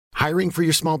Hiring for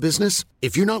your small business?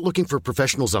 If you're not looking for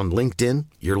professionals on LinkedIn,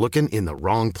 you're looking in the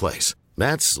wrong place.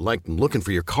 That's like looking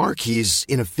for your car keys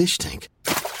in a fish tank.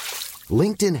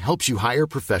 LinkedIn helps you hire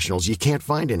professionals you can't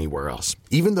find anywhere else,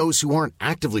 even those who aren't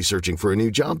actively searching for a new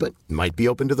job but might be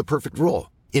open to the perfect role.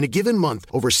 In a given month,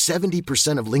 over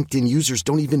 70% of LinkedIn users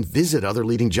don't even visit other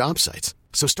leading job sites.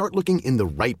 So start looking in the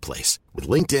right place. With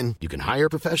LinkedIn, you can hire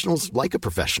professionals like a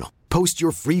professional. Post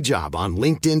your free job on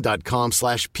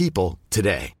linkedin.com/people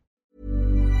today.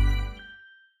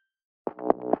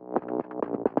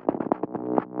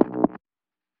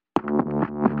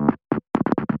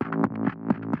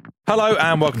 Hello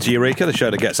and welcome to Eureka, the show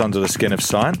that gets under the skin of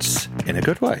science in a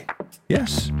good way.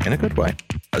 Yes, in a good way.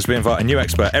 As we invite a new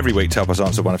expert every week to help us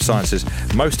answer one of science's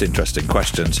most interesting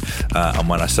questions. And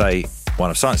when I say one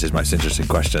of science's most interesting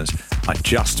questions, I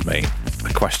just mean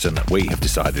a question that we have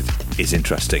decided is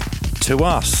interesting to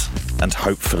us and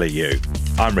hopefully you.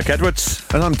 I'm Rick Edwards.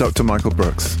 And I'm Dr. Michael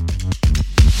Brooks.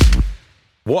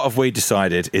 What have we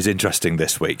decided is interesting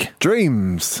this week?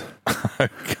 Dreams.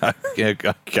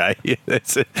 Okay.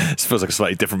 This feels like a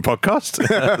slightly different podcast.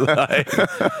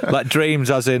 like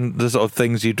dreams as in the sort of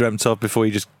things you dreamt of before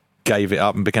you just gave it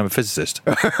up and became a physicist.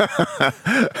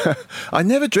 I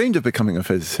never dreamed of becoming a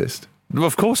physicist. Well,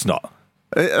 of course not.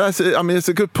 It's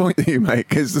a good point that you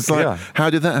make. It's just like,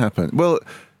 How did that happen? Well,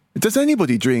 does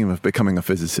anybody dream of becoming a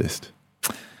physicist?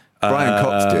 Brian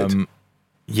Cox did.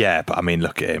 Yeah, but I mean,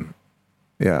 look at him.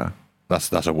 Yeah.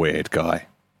 That's a weird guy.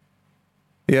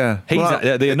 Yeah.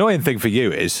 The annoying thing for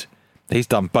you is he's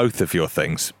done both of your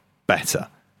things better.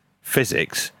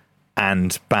 Physics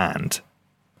and band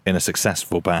in a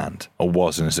successful band, or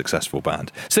was in a successful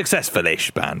band. Successful-ish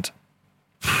band.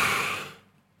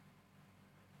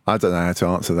 I don't know how to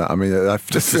answer that. I mean, I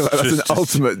just feel like that's an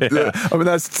ultimate... Yeah. I mean,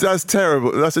 that's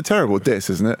terrible. That's a terrible diss,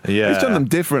 isn't it? Yeah. He's done them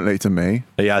differently to me.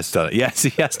 He has done it. Yes,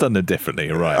 he has done them differently.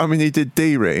 You're right. I mean, he did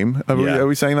D-Ream. Are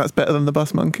we saying that's better than the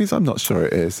Bus Monkeys? I'm not sure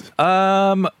it is.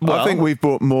 Well, I think we've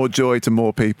brought more joy to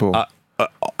more people.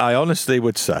 I honestly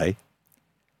would say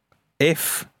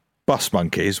if Bus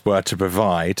Monkeys were to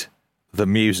provide the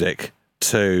music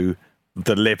to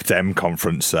the Lib Dem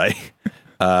conference, say...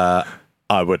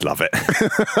 I would love it.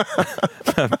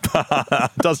 But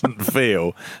it doesn't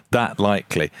feel that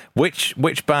likely.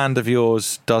 Which band of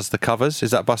yours does the covers?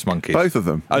 Is that Bus Monkeys? Both of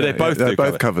them. Oh, they both do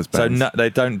both covers bands. So they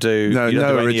don't do,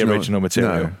 any original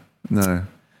material? No.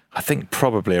 I think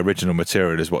probably original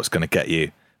material is what's going to get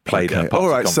you played at a all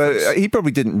right, conference. So he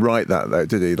probably didn't write that, though,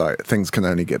 did he? Like, things can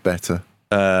only get better.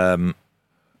 I'm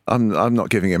not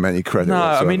giving him any credit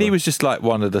whatsoever. I mean, he was just like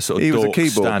one of the sort of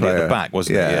dorks standing at the back,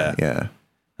 wasn't he? Yeah.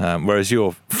 Whereas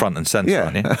you're front and centre,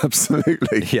 aren't you?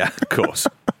 Absolutely. Yeah, of course.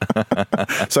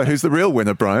 So who's the real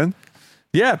winner, Brian?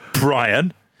 Yeah,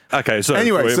 Brian. Okay, so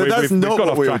anyway, that's not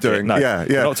what we were doing. No, yeah.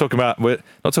 We're not talking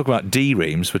about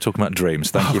D-reams. We're talking about dreams.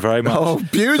 Thank you very much. Oh,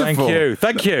 beautiful.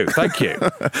 Thank you.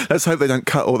 Let's hope they don't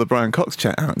cut all the Brian Cox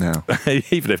chat out now.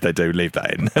 Even if they do, leave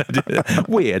that in.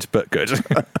 Weird, but good.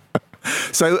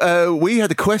 So we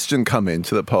had a question come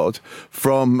into the pod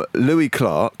from Louis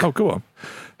Clark. Oh, go on.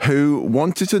 Who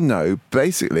wanted to know,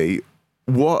 basically,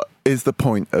 what is the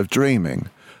point of dreaming?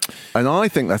 And I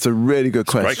think that's a really good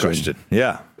question. Great question,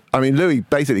 yeah. I mean, Louis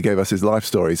basically gave us his life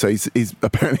story. So he's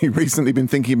apparently recently been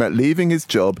thinking about leaving his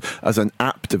job as an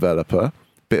app developer.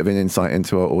 Bit of an insight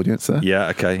into our audience there. Yeah,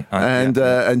 okay.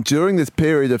 And during this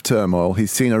period of turmoil,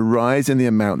 he's seen a rise in the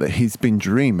amount that he's been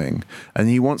dreaming. And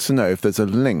he wants to know if there's a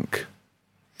link.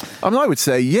 I mean, I would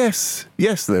say yes,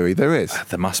 Louis, there is.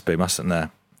 There must be, mustn't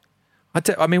there?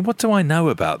 I mean, what do I know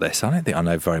about this? I don't think I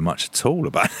know very much at all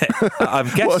about it. I'm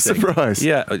guessing. What a surprise.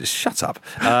 Yeah, shut up.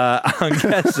 I'm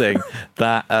guessing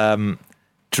that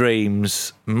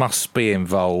dreams must be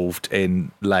involved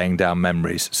in laying down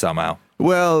memories somehow.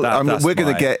 Well, we're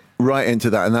going to get right into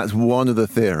that, and that's one of the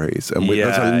theories. And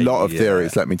there's a lot of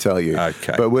theories, let me tell you.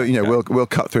 Okay. But we'll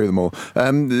cut through them all.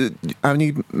 Have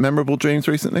any memorable dreams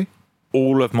recently?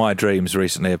 All of my dreams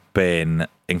recently have been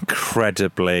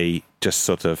incredibly just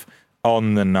sort of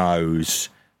on the nose,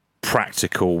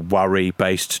 practical,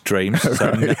 worry-based dreams.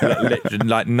 So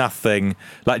like nothing,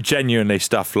 like genuinely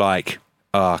stuff like,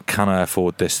 can I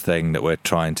afford this thing that we're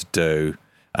trying to do?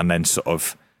 And then sort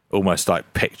of almost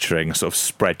like picturing a sort of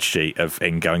spreadsheet of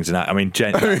ingoings and out. I mean,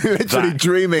 literally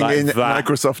dreaming in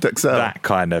Microsoft Excel. That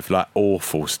kind of like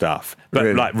awful stuff, but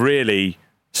really? Like really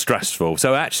stressful.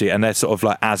 So actually, and they're sort of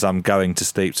like as I'm going to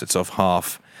sleep, so it's sort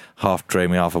of half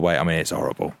dreaming, half awake. I mean, it's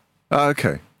horrible.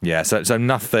 Okay. Yeah, so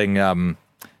nothing.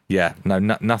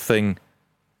 Nothing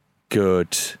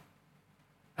good.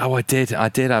 Oh, I did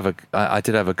have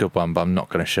a good one, but I'm not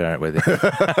going to share it with you.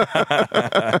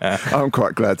 I'm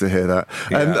quite glad to hear that.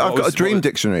 Yeah, And I've got a dream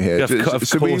dictionary here. Of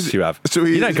course you have.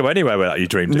 You don't go anywhere without your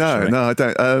dream dictionary. No, I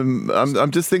don't.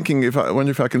 I'm just thinking. I wonder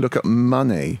if I can look up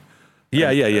money. Yeah.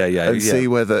 And see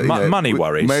whether money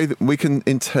worries. Maybe we can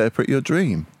interpret your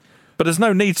dream. But there's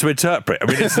no need to interpret. I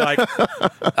mean, it's like,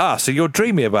 so you're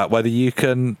dreaming about whether you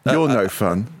can. You're no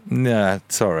fun. Yeah,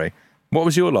 sorry. What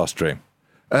was your last dream?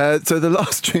 So the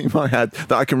last dream I had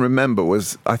that I can remember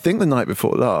was, I think, the night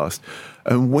before last,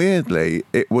 and weirdly,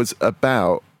 it was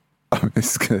about.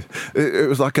 It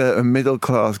was like a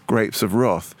middle-class Grapes of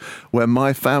Wrath, where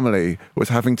my family was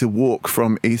having to walk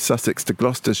from East Sussex to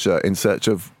Gloucestershire in search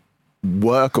of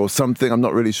work or something. I'm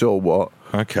not really sure what.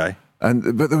 Okay.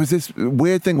 But there was this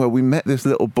weird thing where we met this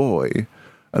little boy,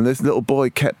 and this little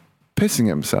boy kept pissing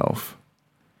himself,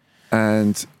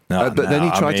 and. But then he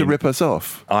tried to rip us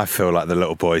off. I feel like the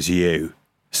little boy's you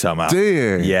somehow. Do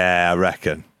you? Yeah, I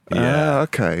reckon. Yeah.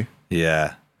 Okay.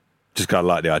 Yeah. Just kind of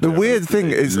like the idea. The weird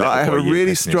thing is, I have a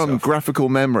really strong graphical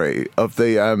memory of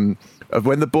the of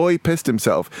when the boy pissed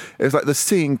himself. It was like the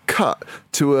scene cut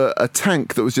to a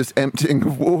tank that was just emptying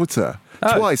of water.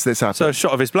 Twice this happened. So a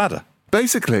shot of his bladder.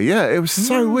 Basically, yeah. It was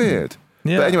so weird.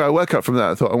 Yeah. But anyway, I woke up from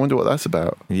that. I thought, I wonder what that's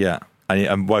about. Yeah.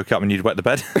 And woke up and you'd wet the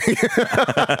bed.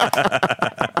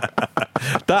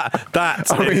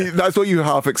 That's what you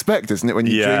half expect, isn't it? When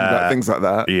you dream about things like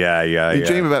that. Yeah. You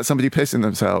dream about somebody pissing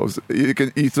themselves. You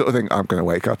sort of think, I'm going to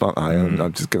wake up, aren't I? And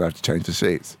I'm just going to have to change the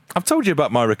sheets. I've told you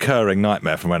about my recurring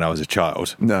nightmare from when I was a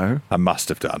child. No, I must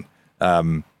have done.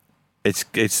 I've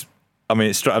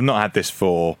not had this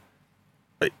for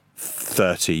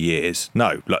 30 years.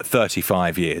 No, like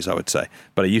 35 years, I would say.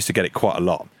 But I used to get it quite a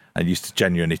lot. And used to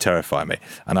genuinely terrify me.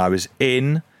 And I was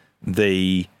in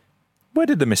where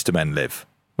did the Mr. Men live?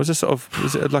 Was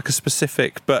it like a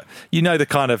specific, but the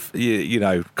kind of,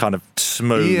 kind of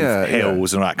smooth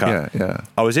hills and all that kind of. Yeah.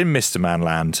 I was in Mr. Man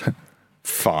land,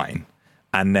 fine.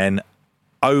 And then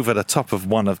over the top of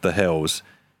one of the hills,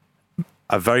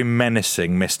 a very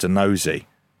menacing Mr. Nosy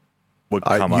would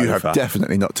come over. You have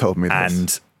definitely not told me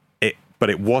this. But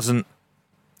it wasn't.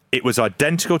 It was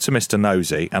identical to Mr.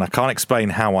 Nosy, and I can't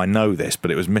explain how I know this,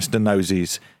 but it was Mr.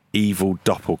 Nosy's evil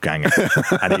doppelganger,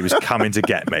 and he was coming to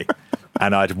get me.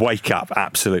 And I'd wake up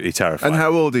absolutely terrified. And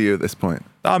how old are you at this point?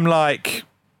 I'm like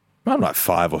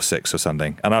 5 or 6 or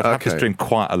something, and I'd have this dream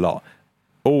quite a lot.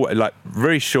 All like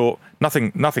very short.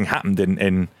 Nothing happened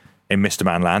in Mr.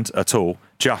 Manland at all.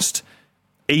 Just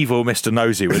evil Mr.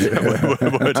 Nosy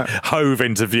would hove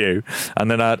into view, and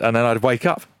then I'd wake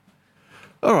up.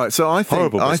 All right, so I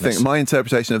think my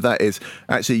interpretation of that is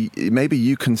actually maybe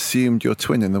you consumed your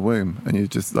twin in the womb and you're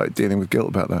just like dealing with guilt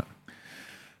about that.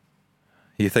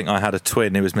 You think I had a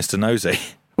twin who was Mr. Nosy?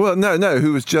 Well, no,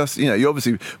 who was just, you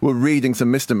obviously were reading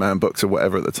some Mr. Man books or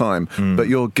whatever at the time, but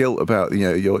your guilt about,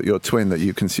 your twin that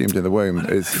you consumed in the womb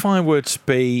is... If I would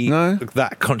be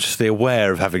that consciously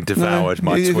aware of having devoured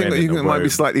my twin in the womb. You think it might be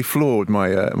slightly flawed, my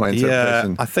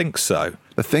interpretation? Yeah, I think so.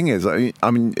 The thing is,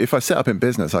 I mean, if I set up in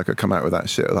business, I could come out with that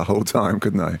shit the whole time,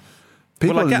 couldn't I?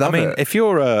 People love it. If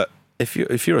you're a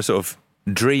sort of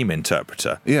dream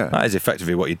interpreter, that is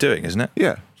effectively what you're doing, isn't it?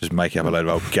 Yeah. Just make up a load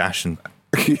of old gash and...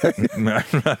 People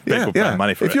pay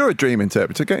money for it. If you're a dream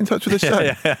interpreter, get in touch with the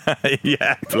show.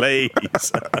 Yeah, please.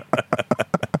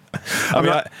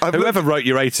 Whoever wrote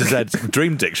your A to Z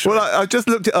dream dictionary. Well, I just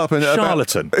looked it up and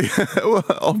charlatan. Well,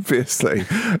 obviously,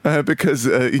 because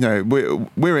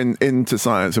we're into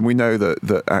science and we know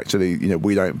that actually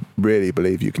we don't really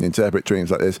believe you can interpret dreams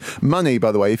like this. Money,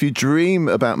 by the way, if you dream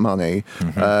about money,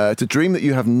 to dream that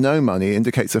you have no money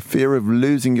indicates a fear of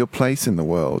losing your place in the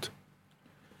world.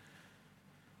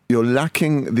 You're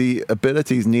lacking the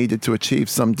abilities needed to achieve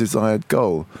some desired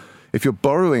goal. If you're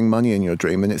borrowing money in your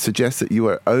dream, then it suggests that you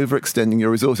are overextending your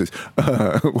resources.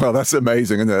 Well, that's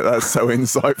amazing, isn't it? That's so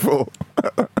insightful.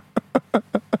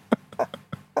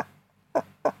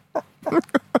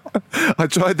 I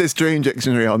tried this dream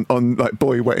dictionary on like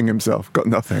boy wetting himself. Got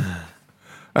nothing.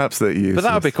 Absolutely useless. But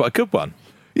that would be quite a good one.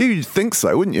 You'd think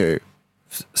so, wouldn't you?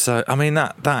 So, I mean,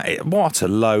 what a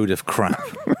load of crap.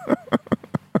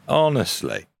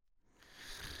 Honestly.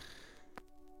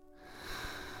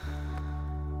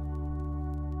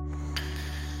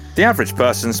 The average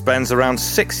person spends around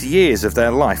 6 years of their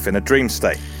life in a dream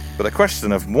state, but the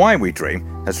question of why we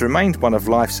dream has remained one of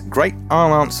life's great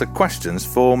unanswered questions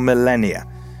for millennia.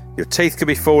 Your teeth could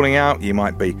be falling out, you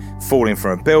might be falling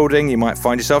from a building, you might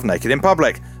find yourself naked in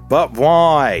public. But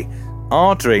why?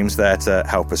 Are dreams there to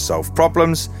help us solve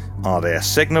problems? Are they a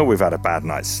signal we've had a bad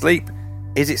night's sleep?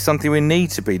 Is it something we need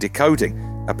to be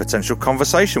decoding? A potential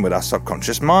conversation with our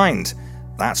subconscious mind?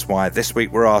 That's why this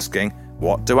week we're asking,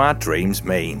 what do our dreams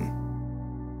mean?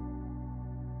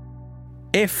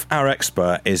 If our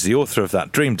expert is the author of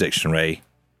that dream dictionary,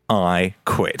 I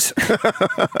quit.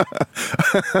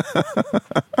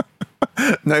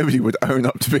 Nobody would own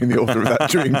up to being the author of that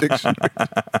dream dictionary.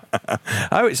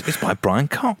 Oh, it's by Brian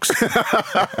Cox.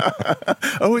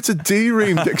 Oh, it's a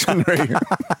D-ream dictionary.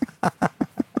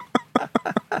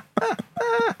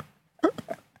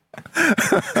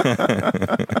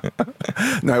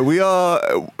 No, we are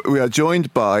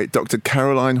joined by Dr.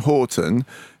 Caroline Horton,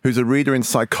 who's a reader in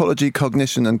psychology,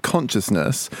 cognition and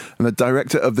consciousness, and the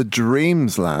director of the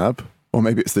Dreams Lab, or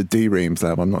maybe it's the D-Reams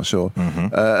Lab, I'm not sure,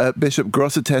 at Bishop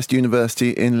Grosseteste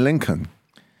University in Lincoln.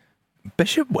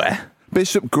 Bishop where?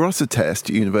 Bishop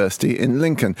Grosseteste University in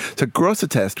Lincoln. So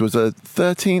Grosseteste was a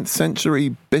 13th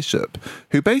century bishop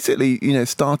who basically,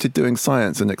 started doing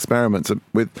science and experiments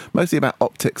with mostly about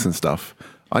optics and stuff.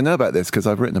 I know about this because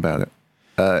I've written about it.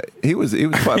 He was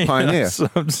quite a pioneer. Yes,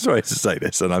 I'm sorry to say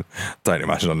this, and I don't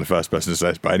imagine I'm the first person to say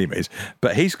this by any means,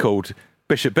 but he's called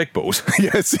Bishop Big Balls.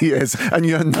 Yes, he is. And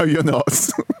you're not.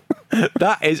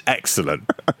 That is excellent.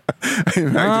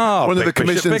 One of the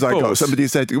commissions I got, Balls. somebody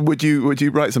said, would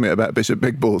you write something about Bishop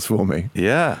Big Balls for me?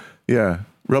 Yeah. Yeah.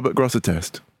 Robert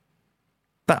Grosseteste.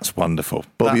 That's wonderful.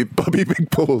 Bobby Big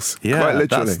Balls. Yeah, quite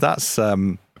literally. That's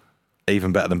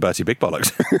even better than Bertie Big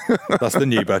Bollocks. That's the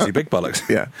new Bertie Big Bollocks.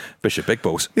 Yeah. Bishop Big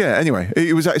Balls. Yeah, anyway,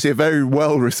 he was actually a very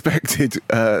well-respected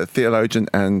theologian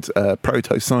and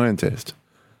proto-scientist.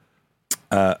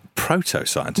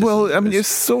 Proto-scientist? Well, I mean, it's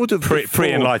sort of...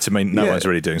 Pre-Enlightenment, no one's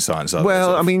really doing science.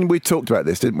 Well, I mean, we talked about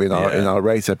this, didn't we, in our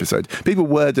race episode. People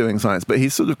were doing science, but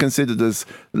he's sort of considered as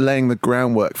laying the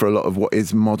groundwork for a lot of what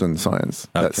is modern science,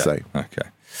 let's say. Okay.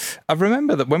 I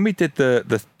remember that when we did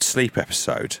the sleep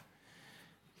episode,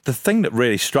 the thing that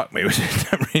really struck me was we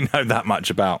don't really know that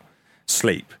much about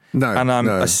sleep. No, and I'm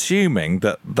assuming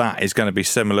that is going to be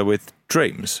similar with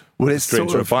dreams. Well, it's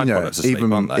dreams sort of, are a byproduct of sleep,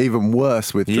 aren't they? even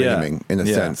worse with dreaming, in a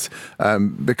sense,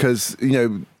 because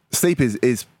sleep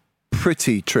is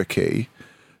pretty tricky.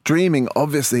 Dreaming,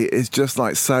 obviously, is just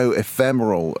like so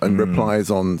ephemeral and relies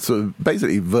on sort of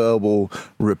basically verbal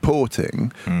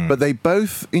reporting. But they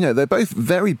both, they're both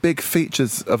very big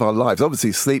features of our lives.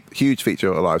 Obviously, sleep, huge feature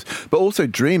of our lives, but also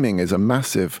dreaming is a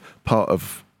massive part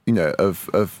of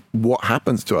of what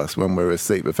happens to us when we're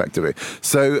asleep, effectively.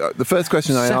 So the first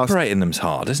question I asked... Separating them's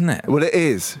hard, isn't it? Well, it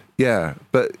is, yeah.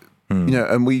 But, and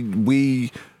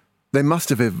they must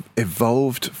have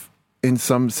evolved in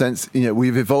some sense.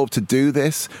 We've evolved to do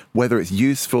this, whether it's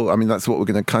useful. I mean, that's what we're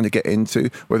going to kind of get into,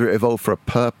 whether it evolved for a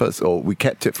purpose or we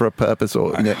kept it for a purpose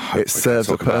or it serves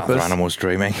a purpose. About animals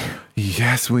dreaming.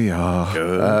 Yes, we are.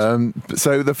 Good.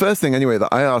 So the first thing, anyway, that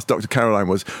I asked Dr. Caroline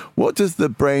was, what does the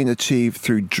brain achieve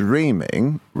through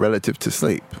dreaming relative to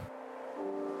sleep?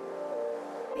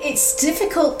 It's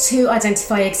difficult to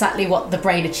identify exactly what the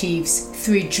brain achieves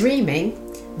through dreaming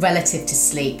relative to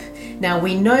sleep. Now,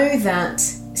 we know that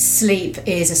sleep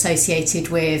is associated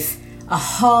with a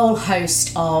whole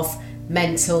host of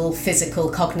mental, physical,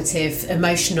 cognitive,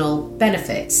 emotional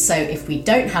benefits. So if we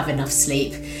don't have enough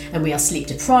sleep and we are sleep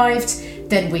deprived,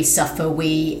 then we suffer.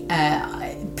 We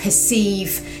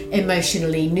perceive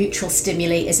emotionally neutral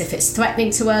stimuli as if it's threatening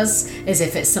to us, as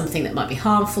if it's something that might be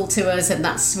harmful to us, and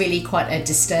that's really quite a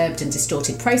disturbed and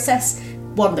distorted process.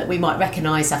 One that we might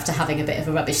recognise after having a bit of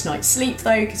a rubbish night's sleep,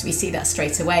 though, because we see that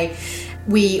straight away.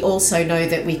 We also know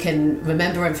that we can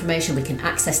remember information, we can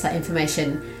access that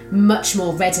information much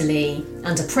more readily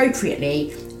and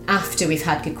appropriately after we've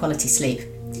had good quality sleep.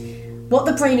 What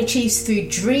the brain achieves through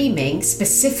dreaming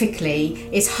specifically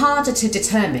is harder to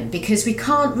determine because we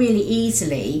can't really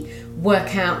easily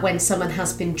work out when someone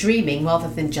has been dreaming rather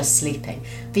than just sleeping.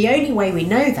 The only way we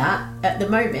know that at the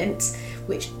moment,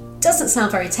 which doesn't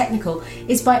sound very technical,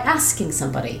 is by asking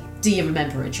somebody, do you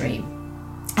remember a dream?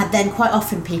 And then quite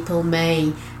often people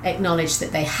may acknowledge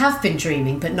that they have been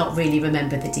dreaming but not really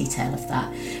remember the detail of that.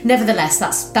 Nevertheless,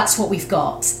 that's what we've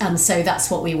got, and so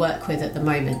that's what we work with at the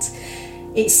moment.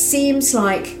 It seems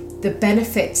like the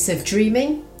benefits of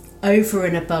dreaming over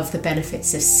and above the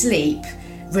benefits of sleep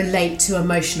relate to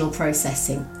emotional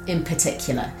processing in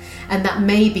particular. And that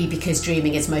may be because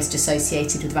dreaming is most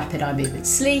associated with rapid eye movement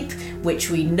sleep, which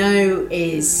we know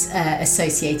is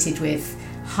associated with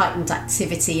heightened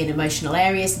activity in emotional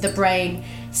areas of the brain,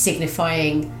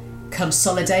 signifying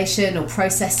consolidation or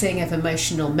processing of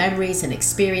emotional memories and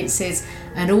experiences,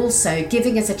 and also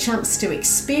giving us a chance to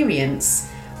experience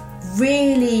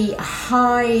really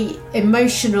high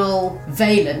emotional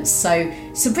valence. So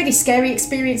some pretty scary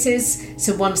experiences,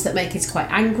 some ones that make us quite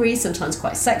angry, sometimes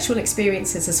quite sexual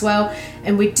experiences as well.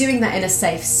 And we're doing that in a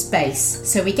safe space.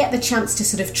 So we get the chance to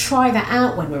sort of try that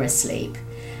out when we're asleep.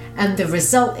 And the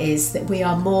result is that we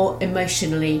are more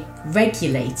emotionally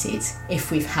regulated if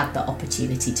we've had the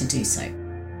opportunity to do so.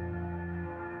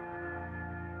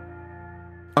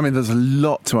 I mean, there's a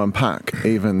lot to unpack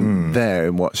even there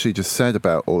in what she just said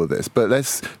about all of this. But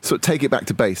let's sort of take it back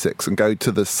to basics and go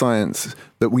to the science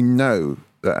that we know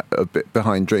a bit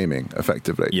behind dreaming,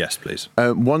 effectively. Yes, please.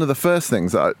 One of the first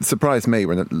things that surprised me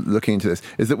when looking into this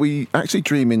is that we actually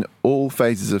dream in all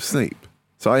phases of sleep.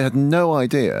 So I had no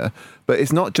idea, but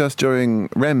it's not just during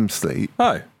REM sleep.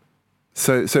 Oh.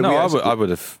 So No, I would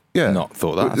have not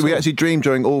thought that. We actually dream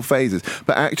during all phases,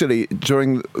 but actually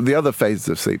during the other phases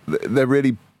of sleep, they're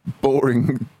really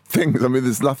boring things. I mean,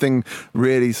 there's nothing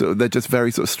really they're just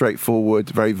very sort of straightforward,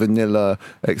 very vanilla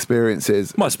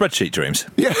experiences. My spreadsheet dreams.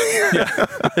 Yeah.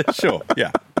 Sure,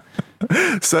 yeah.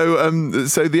 So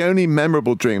the only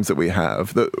memorable dreams that we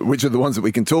have, which are the ones that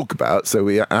we can talk about, so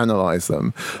we analyse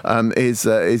them, is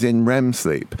in REM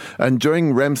sleep. And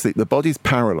during REM sleep, the body's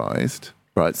paralysed,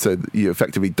 right? So you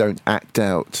effectively don't act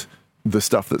out the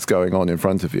stuff that's going on in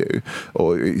front of you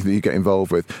or you get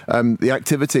involved with. The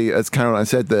activity, as Caroline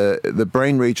said, the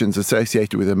brain regions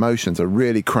associated with emotions are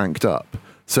really cranked up.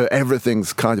 So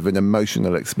everything's kind of an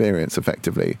emotional experience,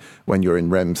 effectively, when you're in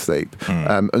REM sleep.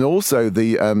 And also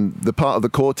the part of the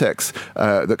cortex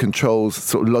that controls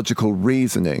sort of logical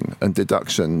reasoning and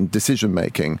deduction,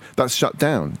 decision-making, that's shut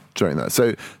down during that.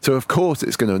 So of course,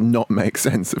 it's going to not make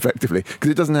sense, effectively, because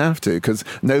it doesn't have to, because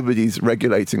nobody's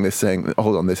regulating this saying,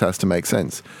 hold on, this has to make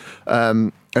sense.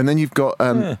 And then you've got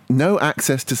no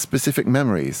access to specific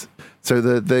memories. So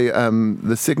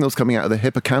the signals coming out of the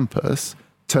hippocampus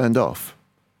turned off.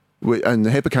 And the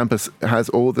hippocampus has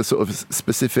all the sort of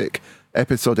specific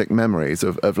episodic memories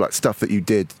of like stuff that you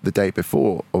did the day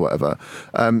before or whatever.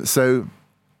 So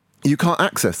you can't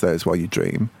access those while you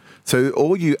dream. So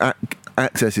all you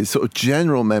access is sort of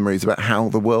general memories about how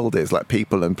the world is, like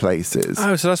people and places.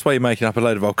 Oh, so that's why you're making up a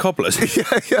load of old cobblers.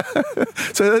 Yeah.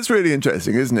 So that's really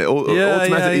interesting, isn't it?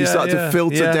 Automatically you start to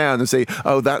filter down and see,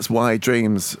 oh, that's why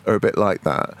dreams are a bit like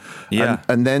that. Yeah.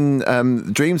 And then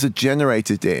dreams are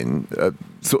generated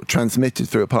sort of transmitted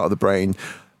through a part of the brain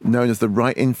known as the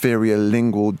right inferior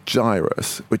lingual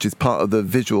gyrus, which is part of the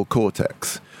visual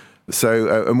cortex.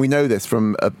 So, and we know this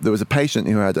from, there was a patient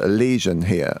who had a lesion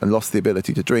here and lost the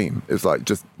ability to dream. It was like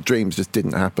dreams just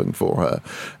didn't happen for her.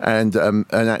 And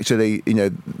actually,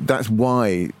 that's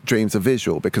why dreams are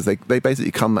visual, because they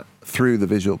basically come through the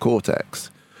visual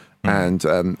cortex.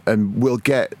 And we'll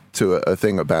get to a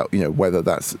thing about, whether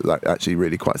that's like actually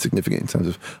really quite significant in terms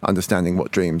of understanding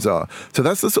what dreams are. So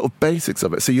that's the sort of basics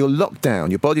of it. So you're locked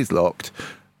down, your body's locked,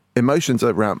 emotions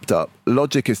are ramped up,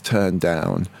 logic is turned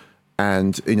down,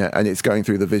 and it's going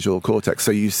through the visual cortex,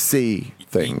 so you see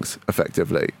things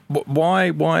effectively.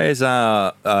 Why is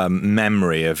our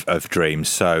memory of dreams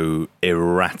so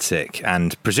erratic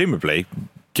and presumably,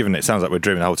 given it sounds like we're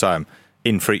dreaming the whole time,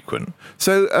 infrequent?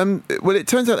 So, it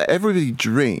turns out that everybody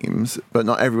dreams, but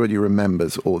not everybody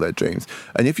remembers all their dreams.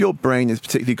 And if your brain is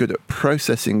particularly good at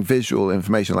processing visual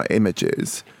information like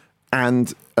images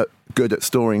and good at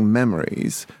storing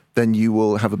memories, then you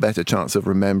will have a better chance of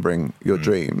remembering your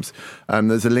dreams.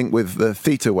 There's a link with the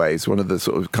theta waves, one of the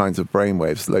sort of kinds of brain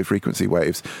waves, low frequency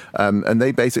waves, and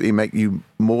they basically make you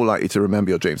more likely to remember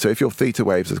your dreams. So if your theta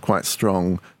waves are quite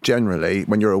strong generally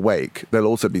when you're awake, they'll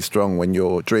also be strong when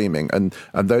you're dreaming. And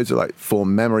those are like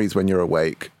form memories when you're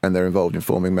awake, and they're involved in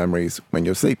forming memories when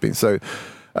you're sleeping. So,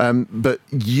 but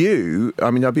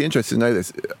I'd be interested to know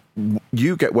this.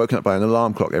 You get woken up by an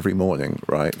alarm clock every morning,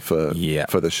 right? For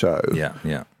the show.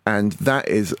 Yeah. And that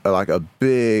is like a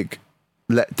big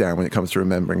letdown when it comes to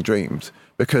remembering dreams,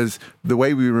 because the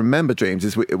way we remember dreams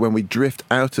is when we drift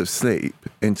out of sleep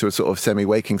into a sort of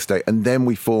semi-waking state, and then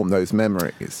we form those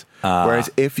memories. Whereas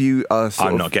if you are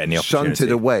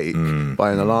shunted awake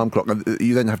by an alarm clock,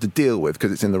 you then have to deal with,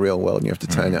 because it's in the real world and you have to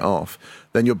turn it off,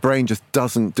 then your brain just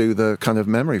doesn't do the kind of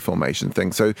memory formation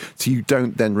thing. So you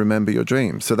don't then remember your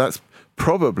dreams. So that's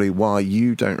probably why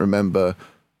you don't remember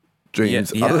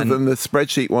dreams, other than the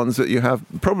spreadsheet ones that you have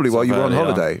probably while you were on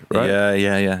holiday, right?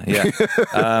 Yeah.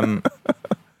 I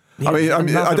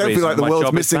don't feel like the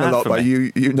world's missing a lot by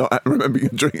you not remembering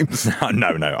your dreams. No,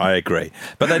 I agree.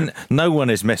 But then no one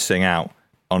is missing out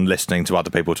on listening to other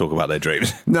people talk about their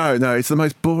dreams. No, it's the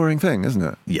most boring thing, isn't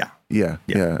it? Yeah. Yeah.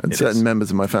 And it certain is. members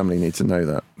of my family need to know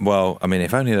that. Well, I mean,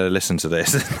 if only they listened to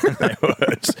this, then they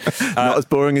would. Not as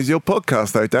boring as your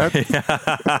podcast, though, Dad.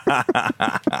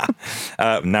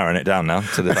 Narrowing it down now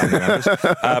to the family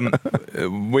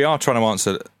members. We are trying to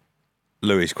answer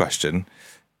Louis' question.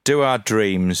 Do our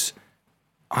dreams...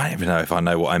 I don't even know if I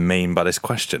know what I mean by this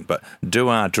question, but do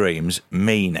our dreams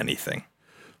mean anything?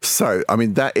 So, I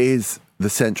mean, that is the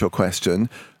central question.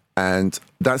 And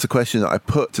that's a question that I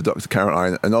put to Dr.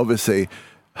 Caroline. And obviously,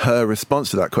 her response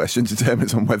to that question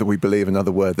determines on whether we believe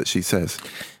another word that she says.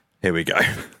 Here we go.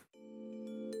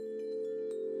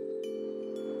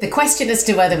 The question as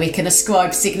to whether we can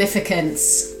ascribe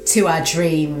significance to our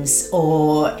dreams,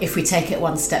 or if we take it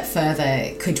one step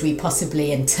further, could we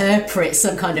possibly interpret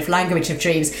some kind of language of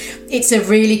dreams? It's a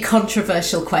really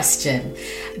controversial question.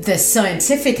 The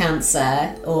scientific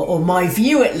answer, or my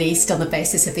view at least on the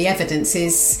basis of the evidence,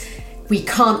 is we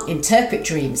can't interpret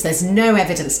dreams. There's no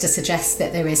evidence to suggest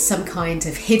that there is some kind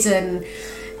of hidden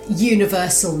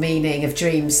universal meaning of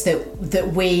dreams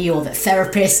that we or that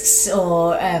therapists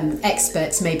or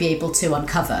experts may be able to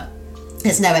uncover.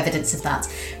 There's no evidence of that,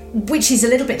 which is a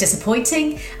little bit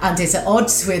disappointing and is at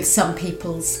odds with some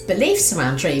people's beliefs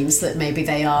around dreams, that maybe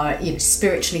they are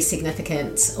spiritually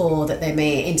significant, or that they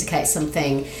may indicate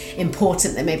something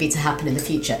important that may be to happen in the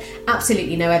future.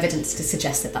 Absolutely no evidence to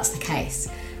suggest that that's the case.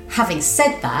 Having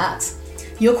said that,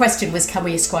 your question was, can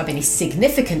we ascribe any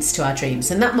significance to our dreams?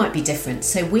 And that might be different.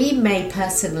 So we may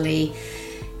personally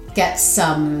get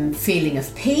some feeling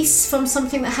of peace from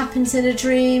something that happens in a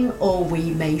dream, or we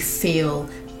may feel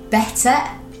better,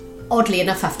 oddly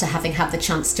enough, after having had the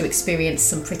chance to experience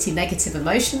some pretty negative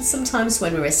emotions sometimes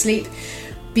when we're asleep,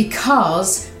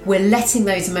 because we're letting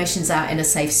those emotions out in a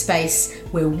safe space,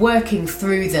 we're working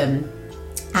through them.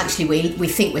 Actually, we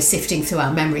think we're sifting through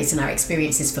our memories and our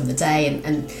experiences from the day,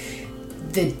 and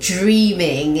the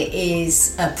dreaming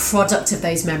is a product of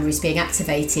those memories being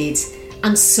activated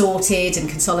and sorted and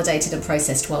consolidated and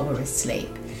processed while we're asleep.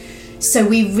 So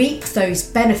we reap those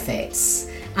benefits,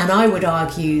 and I would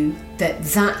argue that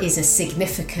that is a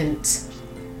significant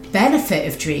benefit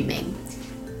of dreaming,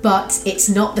 but it's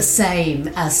not the same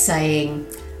as saying,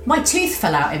 my tooth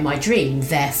fell out in my dream,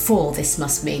 therefore this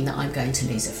must mean that I'm going to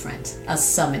lose a friend, as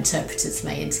some interpreters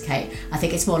may indicate. I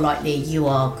think it's more likely you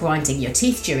are grinding your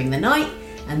teeth during the night,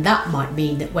 and that might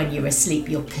mean that when you're asleep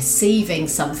you're perceiving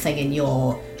something in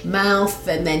your mouth,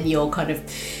 and then you're kind of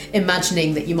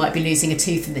imagining that you might be losing a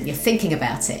tooth, and then you're thinking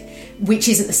about it, which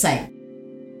isn't the same.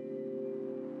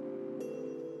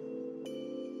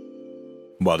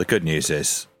 Well, the good news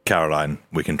is, Caroline,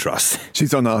 we can trust.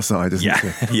 She's on our side, isn't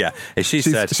she? Yeah. If she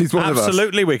said, she's one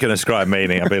absolutely, we can ascribe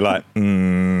meaning, I'd be like,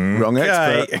 wrong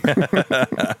expert.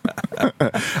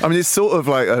 I mean, it's sort of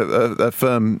like a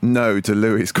firm no to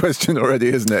Louis' question already,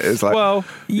 isn't it? It's like, well,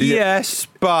 yes,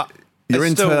 but you're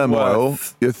in turmoil,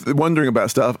 worth... you're wondering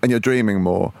about stuff, and you're dreaming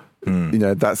more.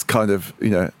 That's kind of,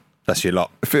 that's your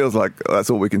lot. It feels like that's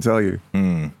all we can tell you.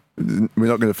 We're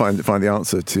not going to find the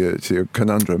answer to your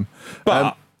conundrum.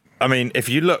 But I mean, if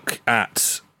you look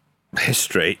at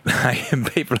history,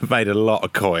 people have made a lot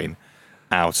of coin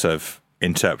out of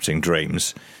interpreting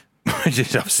dreams, which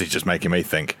is obviously just making me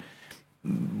think,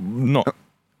 not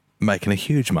making a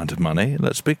huge amount of money,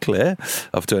 let's be clear,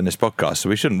 of doing this podcast, so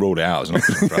we shouldn't rule it out as an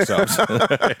option for ourselves.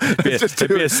 It'd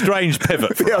be a strange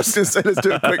pivot for us. I was going to say, let's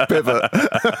do a quick pivot.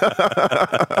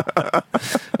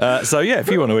 If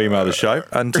you want to email the show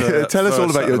and tell us all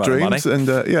about your dreams, and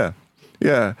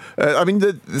I mean,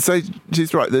 so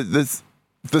she's right.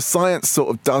 The science sort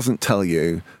of doesn't tell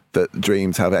you that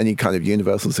dreams have any kind of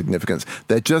universal significance.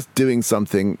 They're just doing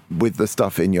something with the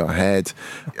stuff in your head.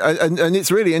 And it's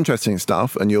really interesting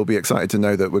stuff, and you'll be excited to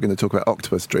know that we're going to talk about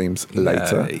octopus dreams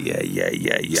later.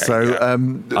 So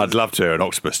I'd love to hear an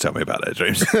octopus tell me about their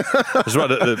dreams.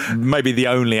 It's maybe the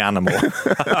only animal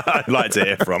I'd like to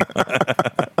hear from.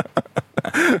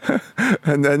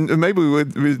 And then maybe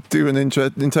we'd do an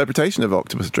interpretation of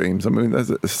octopus dreams. I mean, there's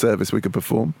a service we could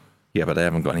perform. Yeah, but they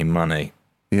haven't got any money.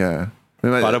 Yeah.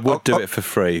 But I would do it for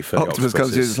free for octopus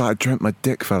comes in, it's like, I dreamt my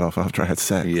dick fell off after I had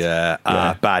sex. Yeah.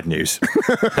 Bad news.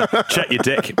 Check your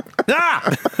dick.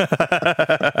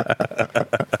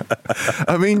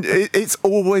 I mean, it's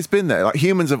always been there. Like,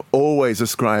 humans have always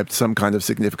ascribed some kind of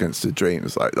significance to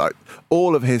dreams. Like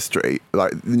all of history,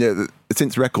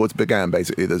 since records began,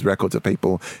 basically, there's records of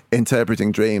people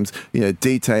interpreting dreams,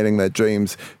 detailing their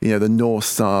dreams. The Norse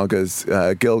sagas,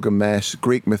 Gilgamesh,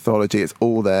 Greek mythology, it's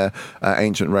all there.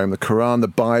 Ancient Rome, the Quran, the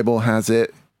Bible has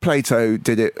it. Plato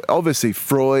did it. Obviously,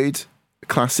 Freud,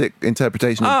 classic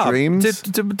interpretation of dreams.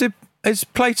 Is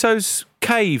Plato's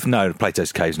cave? No,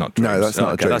 Plato's cave's not dreams. No, that's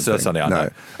not a dream. That's something I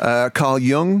know. Carl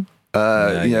Jung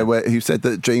who said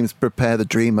that dreams prepare the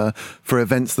dreamer for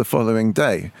events the following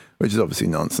day, which is obviously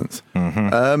nonsense.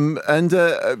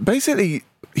 Basically,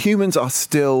 humans are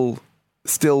still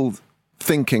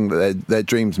thinking that their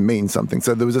dreams mean something.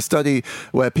 So there was a study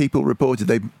where people reported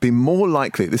they'd be more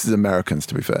likely, this is Americans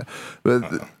to be fair,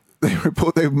 but they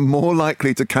report they were more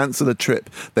likely to cancel a trip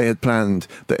they had planned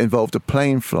that involved a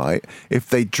plane flight if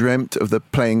they dreamt of the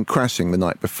plane crashing the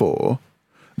night before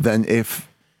than if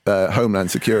Homeland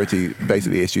Security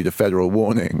basically issued a federal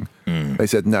warning. They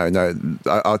said, no,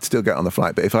 I'd still get on the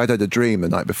flight. But if I'd had a dream the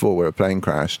night before where a plane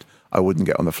crashed, I wouldn't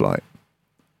get on the flight.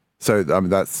 So, I mean,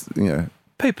 that's,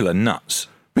 People are nuts.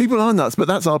 People are nuts, but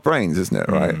that's our brains, isn't it,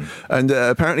 right? And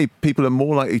apparently people are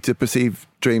more likely to perceive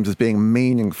dreams as being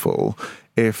meaningful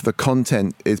if the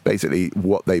content is basically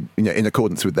what they, in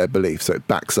accordance with their beliefs. So it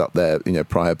backs up their,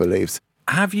 prior beliefs.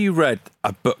 Have you read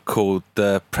a book called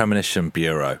The Premonition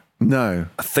Bureau? No.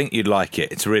 I think you'd like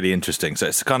it. It's really interesting. So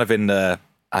it's kind of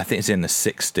I think it's in the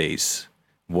 60s,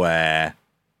 where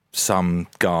some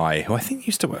guy who I think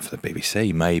used to work for the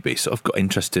BBC, maybe, sort of got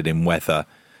interested in whether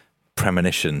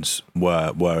premonitions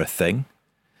were a thing.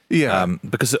 Yeah.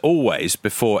 Because always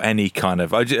before any kind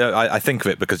of, I think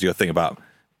of it because you're thinking about,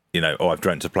 I've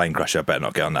dreamt a plane crash, I better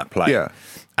not get on that plane. Yeah.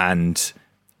 And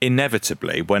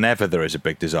inevitably, whenever there is a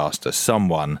big disaster,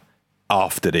 someone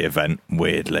after the event,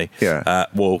 weirdly,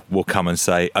 will come and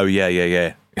say, "Oh yeah."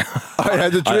 I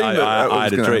had a dream. I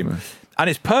had a dream, happen. And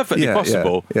it's perfectly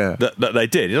possible that they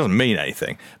did. It doesn't mean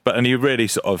anything, and you really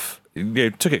sort of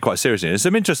took it quite seriously. There's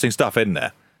some interesting stuff in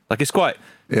there. Like it's quite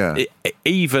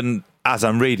even as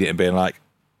I'm reading it and being like,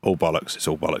 all bollocks, it's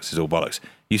all bollocks, it's all bollocks.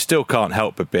 You still can't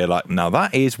help but be like, now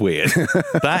that is weird.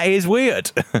 That is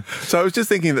weird. So I was just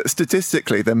thinking that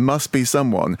statistically there must be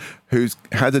someone who's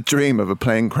had a dream of a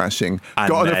plane crashing,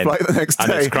 got on a flight the next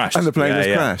day, and the plane has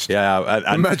crashed. Yeah, and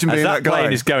imagine being that guy. As that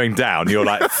plane is going down, you're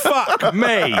like, fuck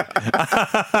me.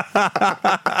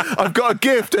 I've got a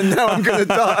gift and now I'm going to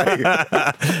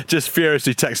die. Just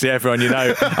furiously texting everyone you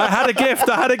know, I had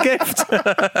a gift.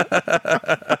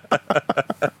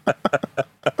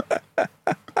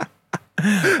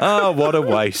 Oh, what a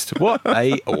waste. What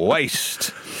a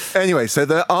waste. Anyway, so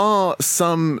there are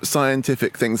some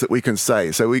scientific things that we can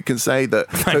say. So we can say that...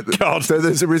 Thank God. So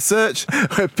there's a research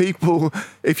where people,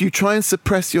 if you try and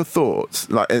suppress your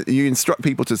thoughts, like you instruct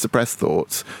people to suppress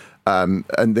thoughts, and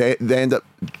they end up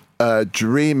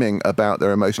dreaming about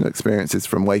their emotional experiences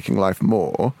from waking life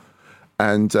more,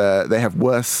 and they have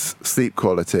worse sleep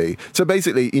quality. So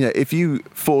basically, if you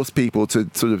force people to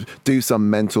sort of do some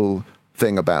mental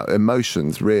thing about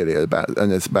emotions, really,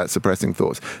 and it's about suppressing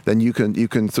thoughts, then you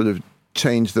can sort of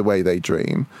change the way they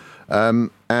dream,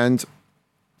 and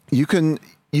you can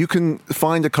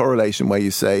find a correlation where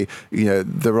you say,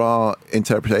 there are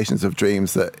interpretations of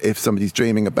dreams that if somebody's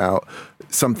dreaming about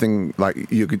something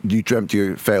like you dreamt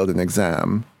you failed an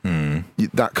exam,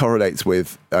 that correlates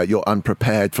with you're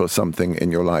unprepared for something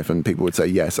in your life, and people would say,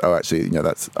 yes, actually,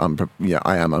 that's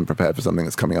I am unprepared for something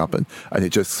that's coming up, and it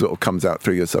just sort of comes out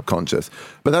through your subconscious.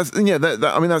 But that's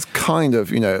that's kind of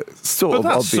sort of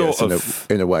obvious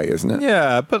in a way, isn't it?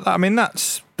 Yeah, but I mean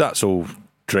that's all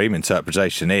dream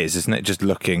interpretation isn't it? Just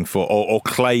looking for or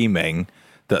claiming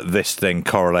that this thing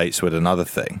correlates with another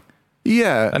thing.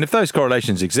 Yeah, and if those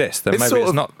correlations exist, then maybe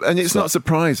it's not. And it's not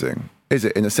surprising, is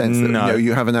it? In a sense that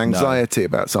you have an anxiety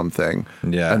about something,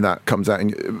 and that comes out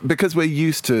because we're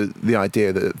used to the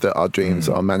idea that our dreams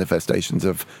are manifestations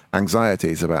of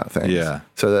anxieties about things. Yeah,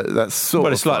 so that's sort of.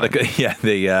 But it's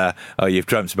like you've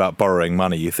dreamt about borrowing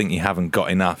money. You think you haven't got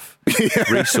enough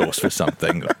resource for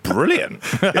something. Brilliant.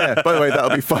 Yeah. By the way,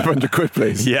 that'll be 500 quid,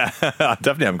 please. Yeah, I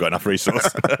definitely haven't got enough resource.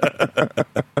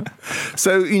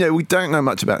 So we don't know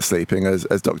much about sleeping, as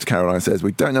Dr. Caroline says.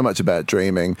 We don't know much about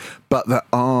dreaming, but there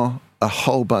are a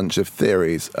whole bunch of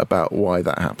theories about why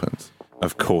that happens.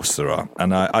 Of course there are.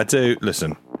 And I do,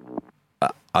 listen,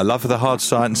 I love the hard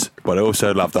science, but I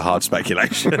also love the hard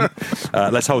speculation.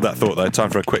 Let's hold that thought, though.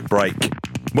 Time for a quick break.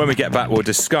 When we get back, we'll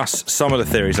discuss some of the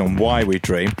theories on why we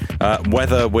dream,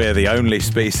 whether we're the only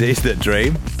species that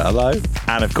dream. Hello.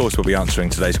 And, of course, we'll be answering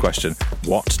today's question,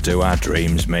 what do our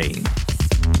dreams mean?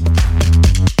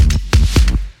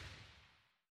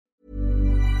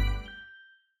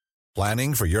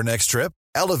 Planning for your next trip?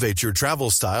 Elevate your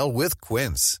travel style with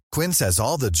Quince. Quince has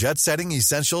all the jet-setting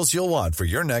essentials you'll want for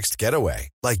your next getaway,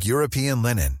 like European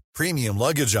linen, premium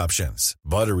luggage options,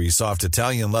 buttery soft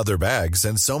Italian leather bags,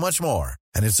 and so much more.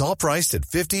 And it's all priced at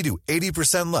 50 to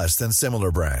 80% less than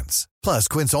similar brands. Plus,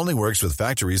 Quince only works with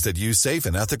factories that use safe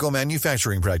and ethical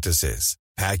manufacturing practices.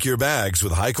 Pack your bags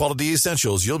with high-quality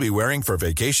essentials you'll be wearing for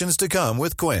vacations to come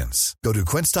with Quince. Go to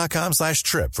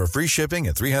quince.com/trip for free shipping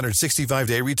and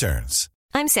 365-day returns.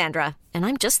 I'm Sandra, and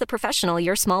I'm just the professional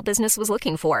your small business was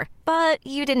looking for. But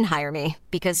you didn't hire me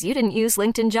because you didn't use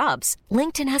LinkedIn Jobs.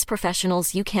 LinkedIn has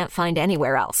professionals you can't find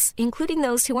anywhere else, including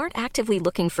those who aren't actively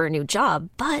looking for a new job,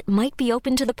 but might be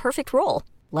open to the perfect role,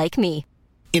 like me.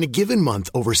 In a given month,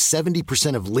 over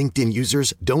 70% of LinkedIn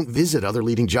users don't visit other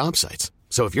leading job sites.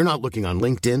 So if you're not looking on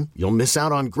LinkedIn, you'll miss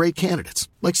out on great candidates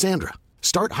like Sandra.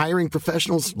 Start hiring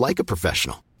professionals like a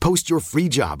professional. Post your free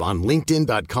job on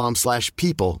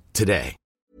linkedin.com/people today.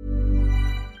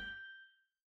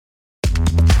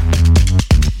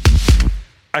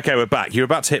 Okay, we're back. You're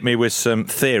about to hit me with some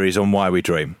theories on why we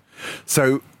dream.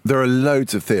 So there are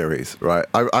loads of theories, right?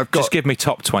 I've got. Just give me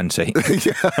top 20.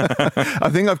 Yeah. I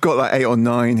think I've got like 8 or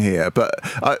 9 here. But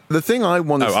the thing I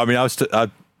want to. I mean, I was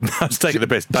taking the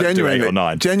piss. Don't do 8 or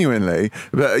 9. Genuinely.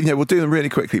 But, we'll do them really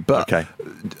quickly. But okay.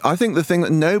 I think the thing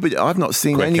that I've not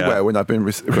seen anywhere when I've been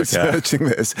researching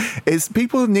this is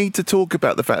people need to talk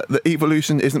about the fact that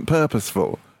evolution isn't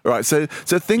purposeful. Right, so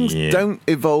things don't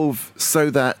evolve so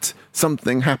that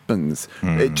something happens.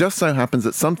 It just so happens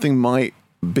that something might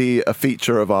be a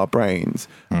feature of our brains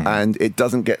and it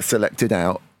doesn't get selected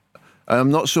out. I'm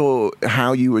not sure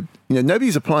how you would,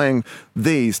 nobody's applying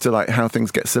these to like how things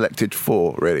get selected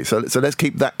for, really. So let's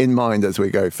keep that in mind as we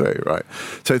go through, right?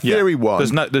 So theory one.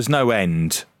 There's no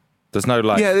end. There's no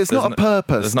there's not a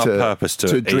purpose. There's not a purpose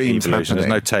to dreams evolution. Happening.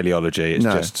 There's no teleology. It's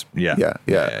just Yeah.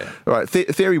 All right.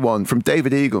 Theory one from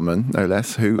David Eagleman, no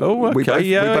less, who we both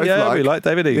like. We like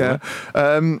David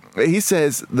Eagleman. Yeah. He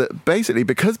says that basically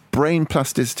because brain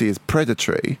plasticity is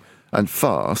predatory and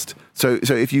fast, so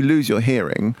if you lose your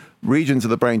hearing, regions of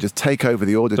the brain just take over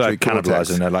the auditory cortex.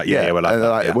 And they're like, we'll have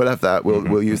that. We'll have that.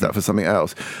 We'll use that for something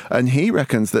else. And he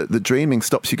reckons that the dreaming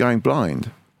stops you going blind.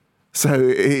 So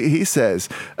he says,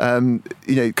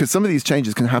 because some of these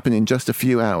changes can happen in just a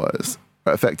few hours,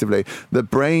 effectively, the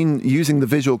brain, using the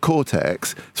visual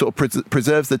cortex, sort of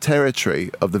preserves the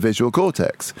territory of the visual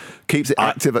cortex, keeps it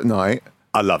active at night.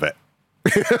 I love it.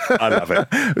 I love it.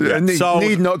 Yeah.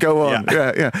 Need not go on.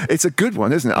 Yeah. It's a good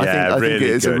one, isn't it? I think it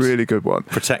is a really good one.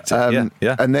 Protect it.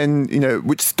 And then,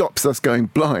 which stops us going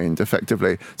blind,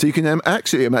 effectively. So you can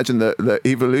actually imagine that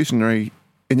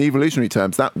in evolutionary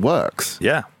terms, that works.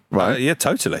 Yeah. Right? Yeah,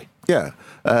 totally. Yeah,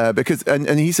 because and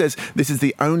he says this is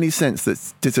the only sense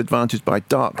that's disadvantaged by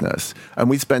darkness, and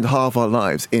we spend half our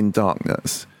lives in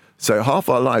darkness. So half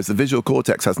our lives, the visual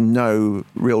cortex has no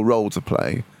real role to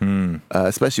play,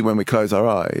 especially when we close our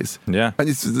eyes. Yeah, and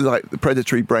it's like the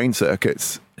predatory brain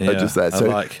circuits are just there. So,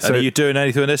 and are you doing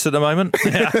anything with this at the moment?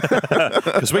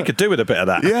 Because we could do with a bit of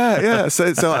that. Yeah.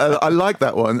 So I like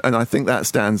that one, and I think that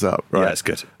stands up. Right? Yeah, it's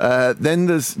good. Then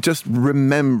there's just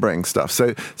remembering stuff.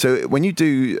 So when you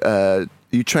do.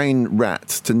 You train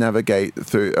rats to navigate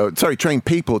through. Train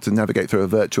people to navigate through a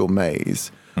virtual maze.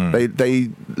 They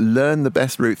learn the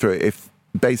best route through it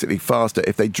basically faster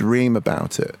if they dream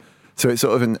about it. So it's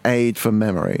sort of an aid for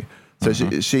memory. So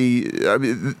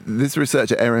this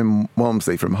researcher Erin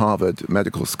Walmsley from Harvard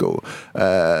Medical School,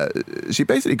 she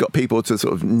basically got people to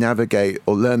sort of navigate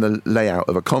or learn the layout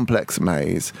of a complex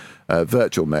maze,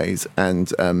 virtual maze,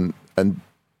 and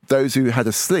those who had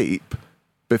a sleep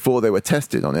before they were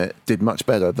tested on it did much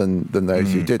better than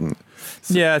those who didn't.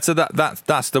 So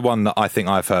that's the one that I think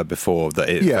I've heard before, that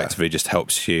it effectively just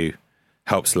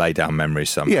helps lay down memories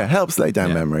somehow. Yeah, helps lay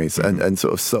down memories and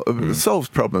sort of solves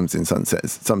problems in some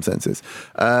senses.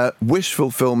 Wish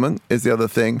fulfillment is the other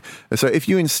thing. So if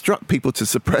you instruct people to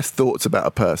suppress thoughts about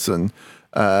a person,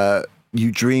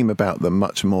 you dream about them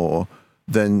much more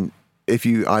than if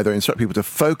you either instruct people to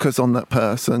focus on that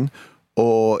person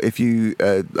or if you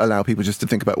allow people just to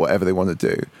think about whatever they want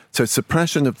to do. So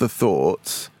suppression of the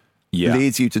thoughts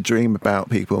leads you to dream about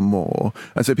people more.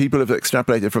 And so people have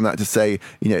extrapolated from that to say,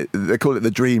 they call it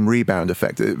the dream rebound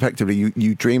effect. Effectively,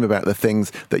 you dream about the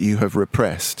things that you have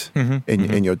repressed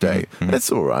in your day.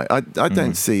 That's all right. I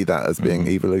don't see that as being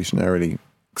evolutionarily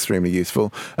extremely useful.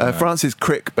 Francis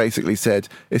Crick basically said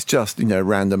it's just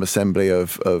random assembly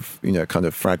of kind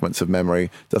of fragments of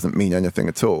memory, doesn't mean anything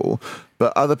at all.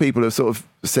 But other people have sort of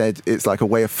said it's like a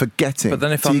way of forgetting. But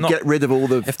then if you get rid of all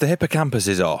the... If the hippocampus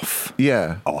is off, you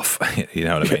know what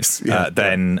I mean? Yes,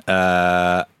 then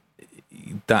that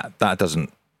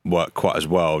doesn't work quite as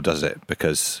well, does it?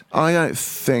 Because I don't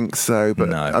think so. But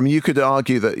no. I mean, you could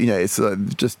argue that it's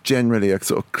just generally a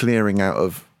sort of clearing out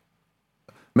of.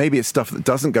 Maybe it's stuff that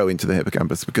doesn't go into the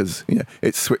hippocampus because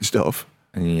it's switched off.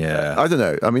 Yeah. I don't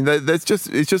know. I mean, it's just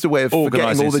a way of forgetting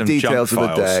Organising all the some details of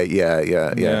junk the files. day.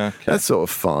 Yeah. Okay. That's sort of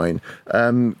fine.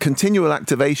 Continual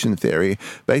activation theory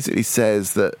basically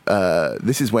says that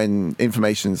this is when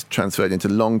information's transferred into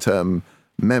long-term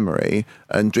memory,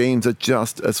 and dreams are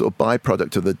just a sort of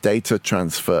byproduct of the data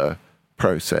transfer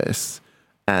process.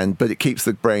 But it keeps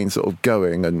the brain sort of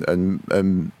going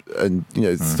and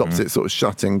stops it sort of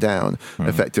shutting down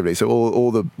effectively. So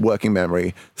all the working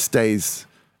memory stays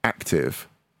active.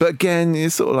 But again,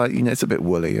 it's sort of like, it's a bit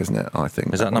woolly, isn't it? I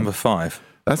think. Is that number 5?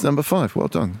 That's number 5. Well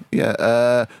done.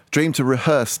 Yeah. Dream to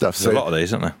rehearse stuff. There's a lot of these,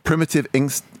 isn't there? Primitive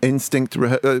instinct.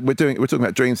 We're talking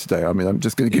about dreams today. I mean, I'm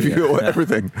just going to give you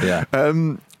everything. Yeah.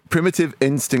 Primitive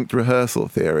instinct rehearsal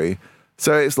theory.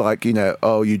 So it's like,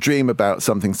 you dream about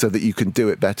something so that you can do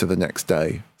it better the next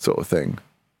day, sort of thing.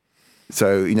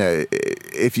 So,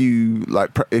 if you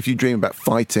dream about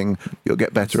fighting, you'll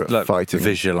get better at fighting.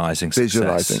 Visualizing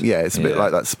success. Yeah, it's a bit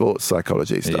like that sports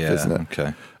psychology stuff, isn't it?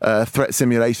 Okay. Threat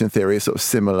simulation theory is sort of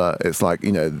similar. It's like,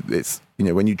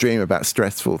 when you dream about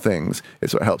stressful things,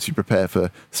 it sort of helps you prepare for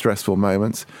stressful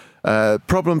moments.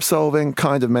 Problem solving,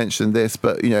 kind of mentioned this,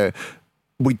 but,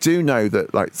 we do know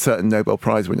that like certain Nobel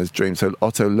Prize winners dream. So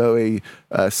Otto Loewy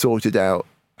sorted out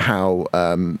how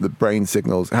the brain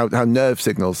signals, how nerve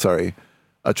signals, are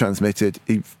transmitted.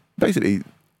 He basically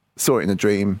saw it in a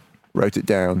dream, wrote it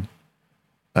down.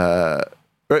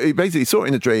 He basically saw it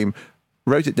in a dream,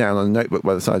 wrote it down on a notebook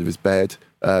by the side of his bed.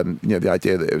 The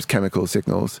idea that it was chemical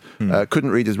signals.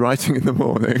 Couldn't read his writing in the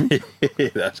morning.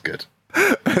 That's good.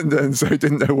 And then so he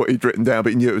didn't know what he'd written down,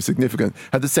 but he knew it was significant.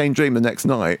 Had the same dream the next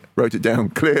night, wrote it down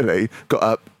clearly, got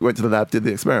up, went to the lab, did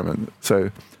the experiment. So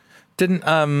didn't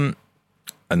no,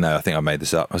 I think I made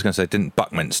this up. I was going to say, didn't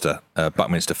Buckminster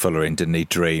Fullerene, didn't he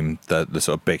dream the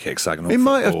sort of big hexagonal? He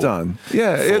might have done.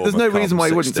 Yeah, there's no reason why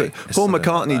he wouldn't. Paul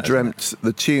McCartney dreamt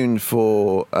the tune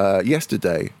for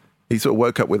Yesterday. He sort of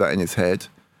woke up with that in his head.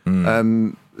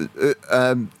 August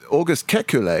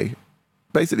Kekulé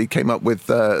basically came up with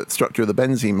the structure of the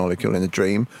benzene molecule in a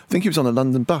dream. I think he was on a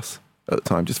London bus at the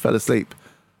time, just fell asleep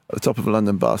at the top of a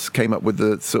London bus, came up with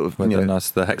the sort of...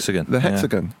 the hexagon. The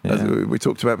hexagon, as we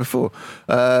talked about before.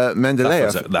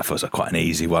 Mendeleev... That was quite an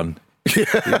easy one. You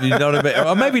know what I mean?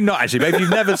 Or maybe not, actually. Maybe you've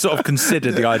never sort of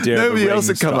considered the idea of Nobody else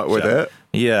had come up with it.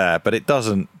 Yeah, but it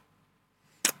doesn't...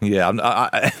 Yeah,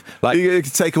 you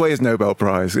could take away his Nobel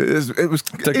Prize. It was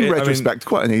in retrospect,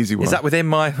 quite an easy one. Is that within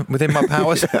my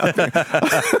powers?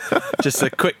 Just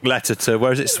a quick letter to,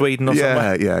 where is it, Sweden or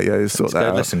somewhere? Yeah. Sort that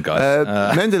out. Listen, guys.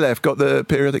 Mendeleev got the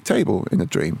periodic table in a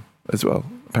dream as well,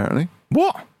 apparently.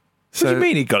 What? What do you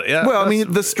mean he got it? Well, I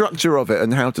mean, the structure of it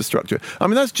and how to structure it. I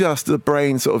mean, that's just the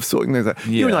brain sort of sorting things out.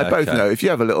 You and I both know if you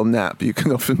have a little nap, you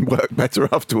can often work better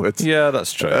afterwards. Yeah,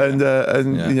 that's true. And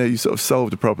you sort of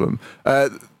solved a problem.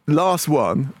 Last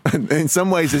one, and in some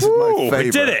ways this is my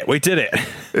favourite. We did it.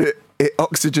 It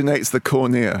oxygenates the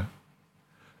cornea.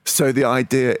 So the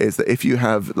idea is that if you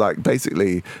have, like,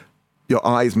 basically your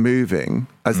eyes moving,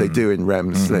 as they do in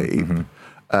REM sleep,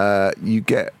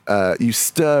 you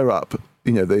stir up,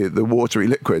 the watery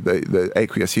liquid, the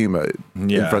aqueous humour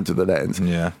in front of the lens.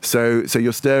 Yeah. So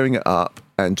you're stirring it up,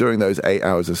 and during those 8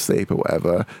 hours of sleep or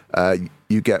whatever,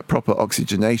 you get proper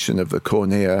oxygenation of the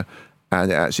cornea,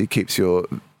 and it actually keeps your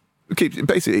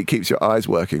eyes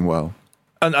working well.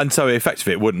 And so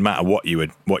effectively, it wouldn't matter what you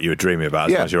were dreaming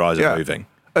about as long as your eyes are moving.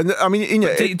 And I mean,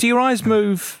 do your eyes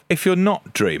move if you're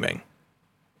not dreaming?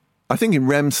 I think in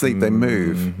REM sleep they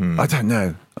move. Mm-hmm. I don't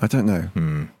know.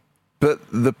 But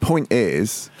the point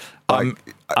is, I'm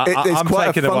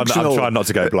taking the one that I'm trying not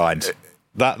to go blind.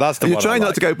 That's the one. You're trying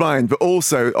not to go blind, but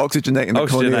also oxygenating the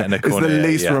cornea is the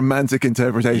least romantic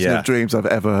interpretation of dreams I've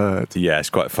ever heard. Yeah, it's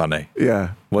quite funny.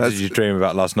 Yeah. What did you dream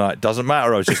about last night? Doesn't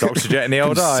matter. I was just oxygenating the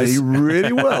old eyes. See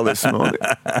really well this morning.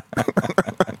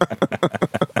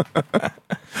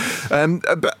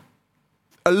 But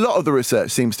a lot of the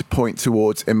research seems to point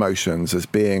towards emotions as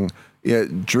being,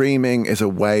 dreaming is a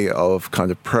way of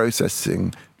kind of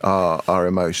processing our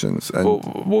emotions. And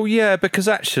well, yeah, because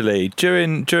actually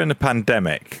during the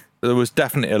pandemic, there was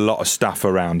definitely a lot of stuff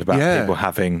around about people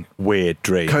having weird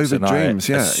dreams. COVID dreams,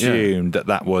 I assumed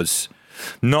that was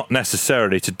not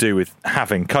necessarily to do with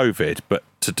having COVID, but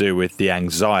to do with the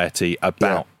anxiety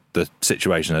about the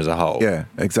situation as a whole. Yeah,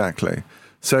 exactly.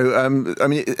 So, I mean,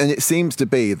 and it seems to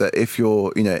be that if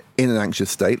you're, in an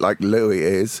anxious state, like Louis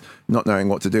is, not knowing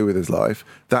what to do with his life,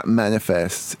 that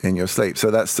manifests in your sleep. So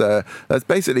that's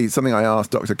basically something I asked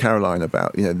Dr. Caroline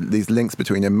about, these links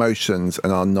between emotions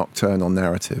and our nocturnal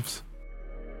narratives.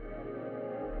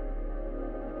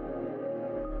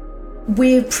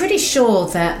 We're pretty sure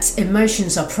that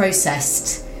emotions are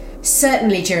processed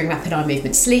certainly during rapid eye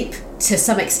movement sleep, to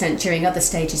some extent during other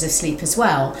stages of sleep as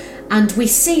well. And we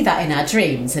see that in our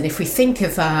dreams. And if we think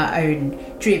of our own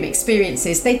dream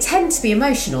experiences, they tend to be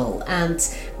emotional. And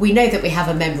we know that we have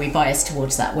a memory bias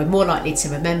towards that. We're more likely to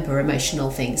remember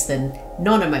emotional things than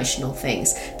non-emotional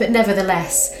things. But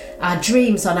nevertheless, our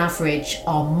dreams on average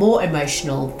are more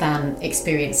emotional than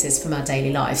experiences from our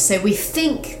daily lives. So we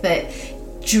think that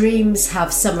dreams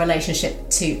have some relationship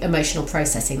to emotional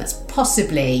processing. That's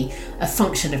possibly a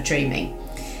function of dreaming.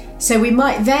 So we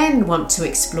might then want to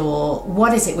explore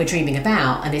what is it we're dreaming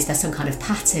about, and is there some kind of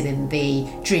pattern in the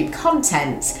dream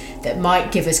content that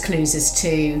might give us clues as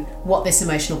to what this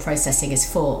emotional processing is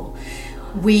for.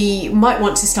 We might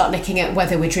want to start looking at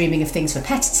whether we're dreaming of things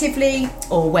repetitively,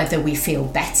 or whether we feel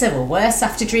better or worse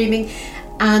after dreaming.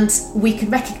 And we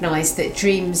can recognise that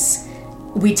dreams,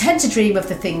 we tend to dream of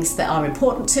the things that are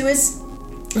important to us,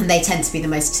 and they tend to be the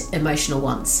most emotional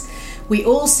ones. We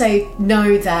also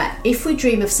know that if we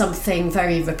dream of something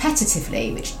very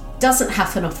repetitively, which doesn't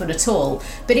happen often at all,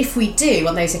 but if we do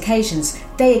on those occasions,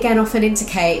 they again often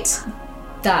indicate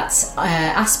that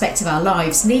aspect of our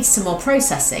lives needs some more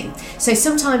processing. So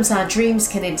sometimes our dreams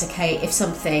can indicate if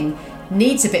something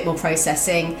needs a bit more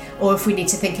processing, or if we need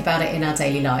to think about it in our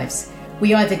daily lives.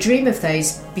 We either dream of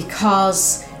those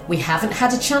because we haven't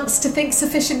had a chance to think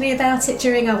sufficiently about it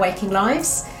during our waking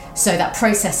lives, so that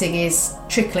processing is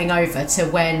trickling over to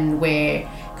when we're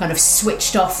kind of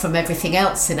switched off from everything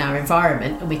else in our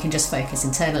environment and we can just focus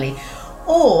internally.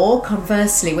 Or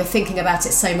conversely, we're thinking about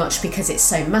it so much because it's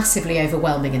so massively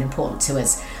overwhelming and important to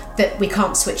us that we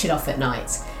can't switch it off at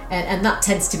night. And that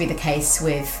tends to be the case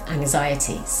with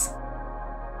anxieties.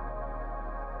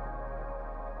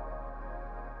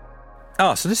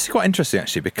 So this is quite interesting,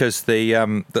 actually, because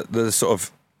the sort of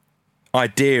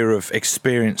idea of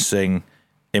experiencing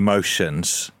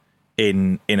emotions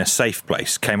in a safe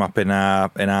place came up in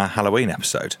our Halloween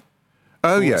episode.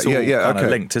 Oh, yeah. Kind of Okay.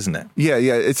 linked, isn't it? Yeah.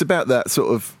 It's about that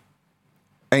sort of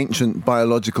ancient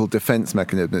biological defense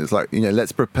mechanism. It's like,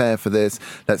 let's prepare for this,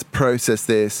 let's process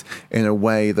this in a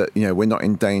way that, we're not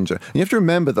in danger. And you have to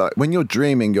remember that when you're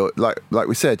dreaming, you're like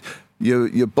we said,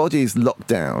 your body's locked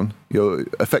down, you're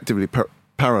effectively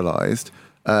paralyzed.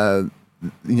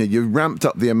 You ramped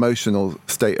up the emotional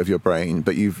state of your brain,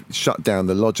 but you've shut down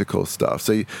the logical stuff.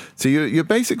 So you're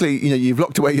basically, you've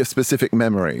locked away your specific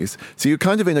memories. So you're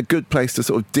kind of in a good place to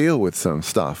sort of deal with some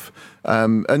stuff.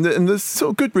 And there's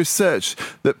sort of good research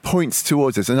that points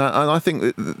towards this. And I think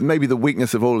that maybe the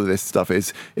weakness of all of this stuff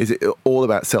is it all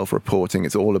about self-reporting.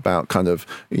 It's all about kind of,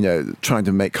 trying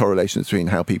to make correlations between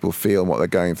how people feel and what they're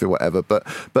going through, whatever. But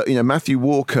Matthew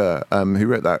Walker, who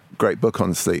wrote that great book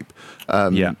on sleep,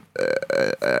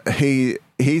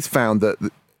 he's found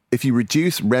that if you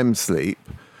reduce REM sleep,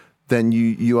 then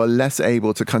you are less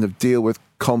able to kind of deal with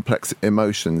complex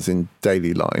emotions in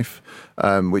daily life,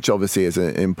 which obviously is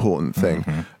an important thing.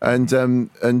 Mm-hmm.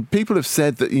 And people have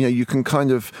said that you can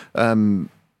kind of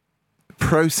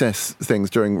process things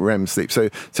during REM sleep. So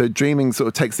dreaming sort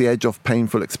of takes the edge off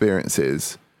painful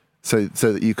experiences, so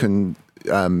that you can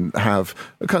have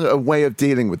a kind of a way of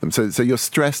dealing with them. So your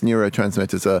stress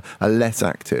neurotransmitters are less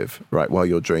active, right, while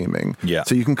you're dreaming. Yeah.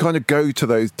 So you can kind of go to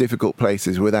those difficult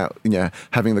places without,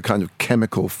 having the kind of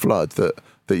chemical flood that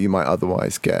you might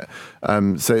otherwise get.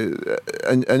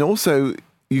 And also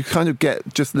you kind of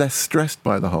get just less stressed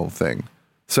by the whole thing.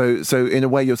 So in a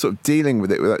way you're sort of dealing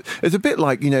with it. It's a bit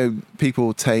like,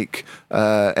 people take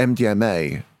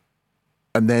MDMA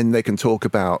and then they can talk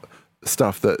about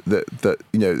stuff that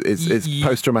is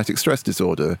post-traumatic stress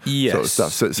disorder sort of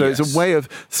stuff. So yes. It's a way of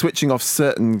switching off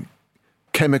certain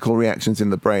chemical reactions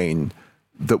in the brain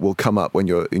that will come up when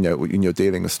you're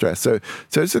dealing with stress. So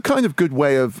it's a kind of good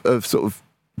way of sort of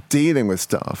dealing with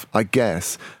stuff, I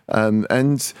guess.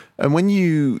 And when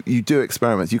you do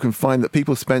experiments, you can find that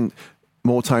people spend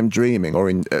more time dreaming, or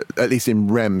at least in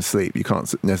REM sleep. You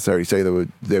can't necessarily say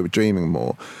they were dreaming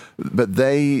more, but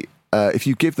they. If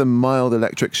you give them mild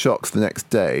electric shocks the next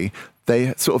day,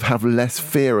 they sort of have less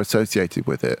fear associated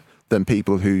with it than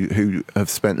people who have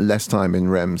spent less time in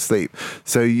REM sleep.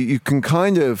 So you can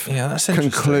kind of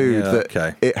conclude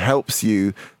that it helps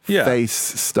you face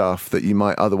stuff that you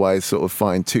might otherwise sort of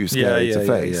find too scary to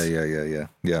face.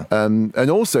 Yeah. And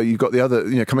also you've got the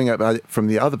other, coming at it from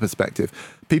the other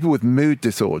perspective, people with mood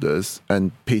disorders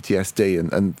and PTSD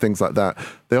and things like that,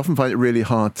 they often find it really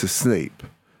hard to sleep.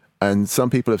 And some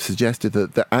people have suggested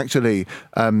that actually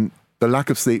the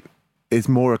lack of sleep is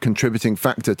more a contributing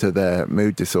factor to their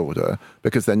mood disorder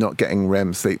because they're not getting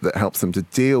REM sleep that helps them to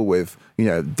deal with,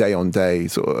 day on day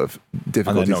sort of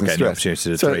difficulties and getting stress. the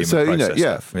opportunity to dream and process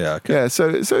stuff. Yeah, okay. Yeah, so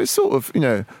it's sort of,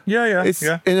 it's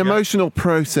an emotional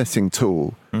processing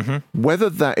tool. Mm-hmm. Whether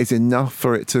that is enough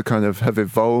for it to kind of have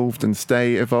evolved and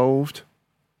stay evolved,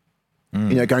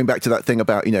 going back to that thing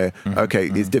about,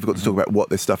 it's difficult to talk about what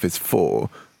this stuff is for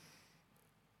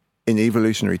in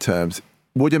evolutionary terms.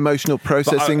 Would emotional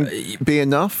processing be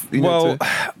enough?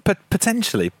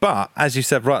 Potentially. But as you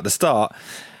said right at the start,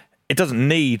 it doesn't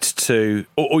need to.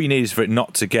 All you need is for it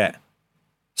not to get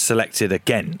selected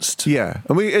against. Yeah,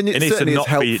 and it certainly is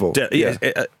helpful.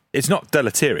 It's not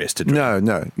deleterious to dream.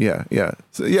 No. Yeah.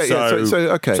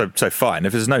 So fine.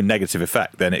 If there's no negative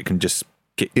effect, then it can just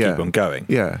keep on going.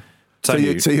 Yeah. So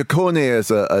your corneas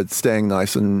are staying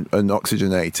nice and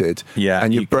oxygenated,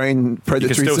 and your brain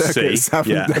predatory circuits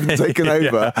haven't taken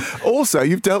over. Also,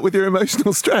 you've dealt with your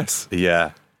emotional stress.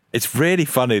 Yeah. It's really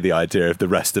funny, the idea of the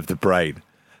rest of the brain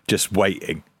just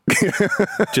waiting.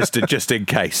 just in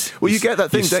case. Well, you get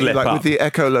that thing, don't you? Like with the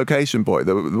echolocation boy,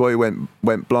 the boy who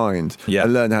went blind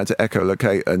and learned how to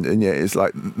echolocate, and it's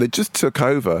like they just took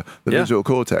over the visual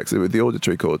cortex with the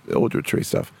auditory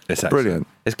stuff. It's brilliant.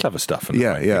 It's clever stuff. I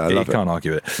love it. You can't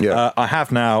argue it. Yeah. I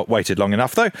have now waited long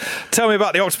enough, though. Tell me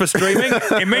about the octopus dreaming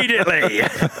immediately.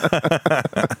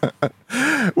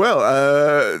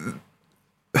 Well,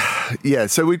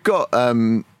 so we've got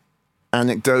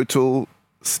anecdotal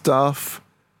stuff.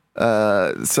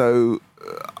 So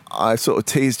I sort of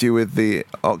teased you with the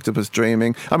octopus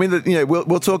dreaming. I mean,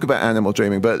 we'll talk about animal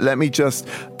dreaming, but let me just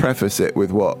preface it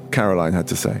with what Caroline had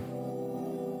to say.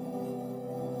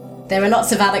 There are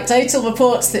lots of anecdotal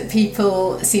reports that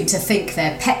people seem to think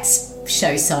their pets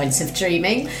show signs of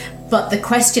dreaming, but the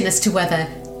question as to whether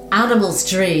animals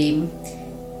dream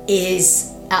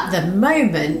is, at the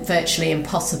moment, virtually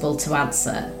impossible to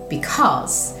answer,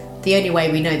 because the only way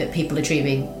we know that people are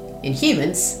dreaming in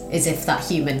humans is if that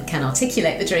human can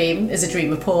articulate the dream as a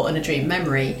dream report and a dream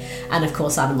memory, and of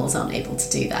course animals aren't able to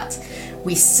do that.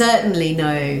 We certainly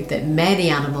know that many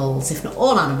animals, if not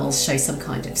all animals, show some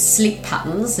kind of sleep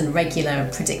patterns and regular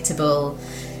and predictable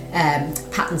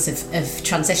patterns of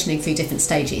transitioning through different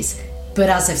stages.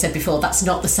 But as I've said before, that's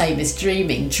not the same as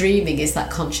dreaming. Dreaming is that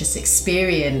conscious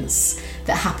experience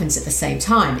that happens at the same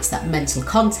time. It's that mental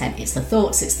content, it's the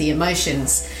thoughts, it's the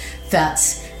emotions that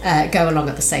go along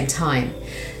at the same time.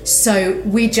 So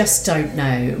we just don't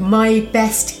know. My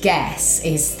best guess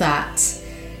is that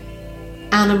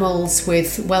animals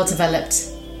with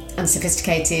well-developed and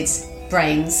sophisticated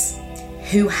brains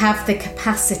who have the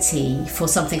capacity for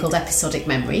something called episodic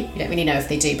memory, you don't really know if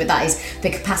they do, but that is the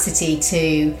capacity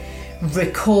to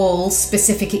recall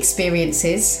specific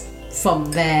experiences from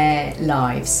their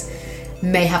lives,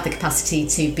 may have the capacity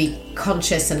to be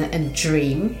conscious and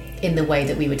dream in the way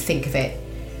that we would think of it.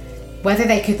 Whether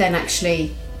they could then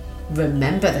actually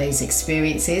remember those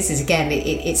experiences is, again,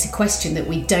 it's a question that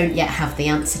we don't yet have the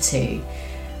answer to.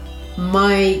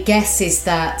 My guess is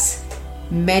that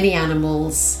many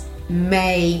animals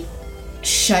may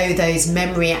show those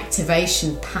memory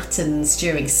activation patterns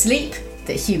during sleep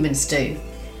that humans do.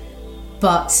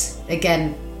 But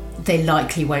again, they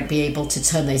likely won't be able to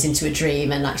turn those into a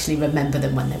dream and actually remember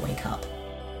them when they wake up.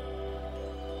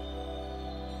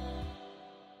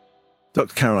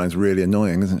 Dr. Caroline's really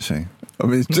annoying, isn't she? I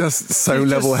mean, it's just so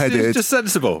level-headed. She's just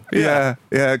sensible. Yeah.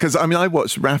 Because, I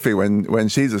watch Raffi when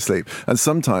she's asleep, and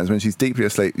sometimes when she's deeply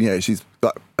asleep, she's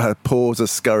like, her paws are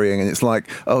scurrying, and it's like,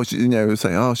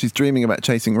 she's dreaming about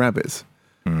chasing rabbits,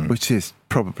 which is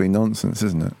probably nonsense,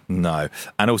 isn't it? No.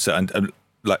 And also, and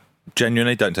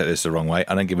genuinely, don't take this the wrong way,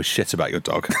 I don't give a shit about your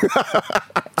dog.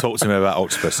 Talk to me about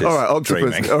octopuses. All right,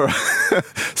 octopus. Dreaming. All right.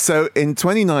 So in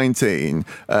 2019,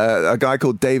 a guy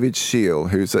called David Scheel,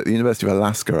 who's at the University of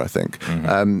Alaska, I think,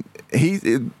 he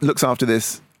looks after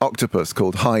this octopus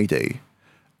called Heidi.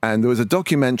 And there was a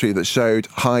documentary that showed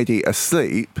Heidi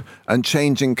asleep and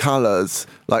changing colours,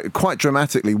 like quite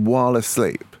dramatically while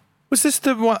asleep. Was this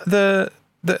the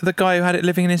guy who had it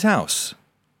living in his house?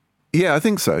 Yeah, I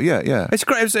think so. Yeah. It's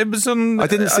great. It was on. I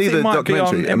didn't see the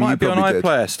documentary. It might be on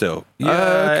iPlayer still. Yeah,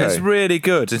 okay. It's really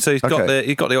good. And so he's got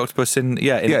the octopus in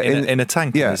a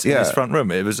tank in his front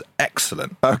room. It was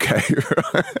excellent. Okay,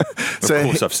 So of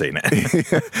course I've seen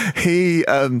it.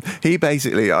 He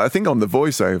basically, I think on the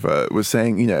voiceover, was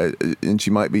saying, and she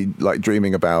might be like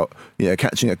dreaming about,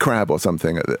 catching a crab or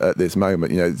something at this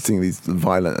moment, seeing these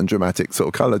violent and dramatic sort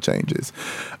of colour changes,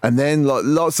 and then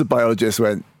lots of biologists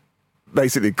went,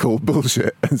 basically called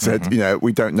bullshit and said,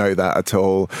 we don't know that at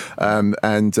all.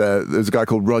 And there's a guy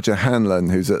called Roger Hanlon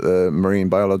who's at the Marine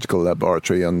Biological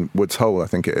Laboratory on Woods Hole, I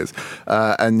think it is.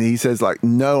 And he says, like,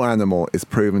 no animal is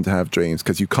proven to have dreams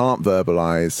because you can't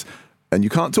verbalize and you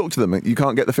can't talk to them. You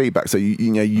can't get the feedback. So,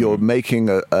 you're making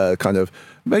a kind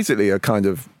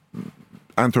of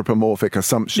anthropomorphic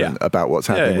assumption about what's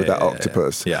happening with that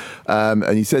octopus.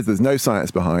 And he says there's no science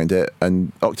behind it,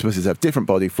 and octopuses have different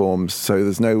body forms, so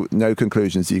there's no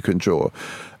conclusions you can draw.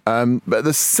 But at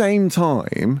the same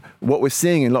time, what we're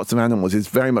seeing in lots of animals is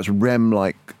very much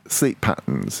REM-like sleep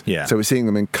patterns. So we're seeing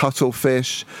them in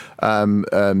cuttlefish,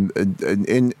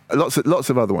 in lots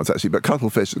of other ones actually, but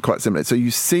cuttlefish are quite similar. So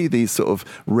you see these sort of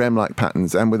REM-like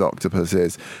patterns, and with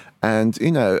octopuses. And,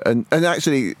 and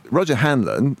actually, Roger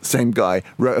Hanlon, same guy,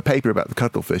 wrote a paper about the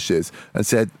cuttlefishes and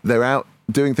said they're out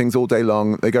doing things all day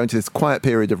long. They go into this quiet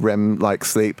period of REM-like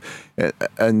sleep.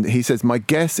 And he says, my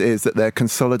guess is that they're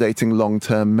consolidating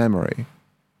long-term memory.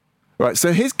 Right,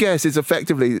 so his guess is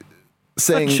effectively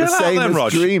saying the same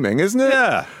as dreaming, isn't it?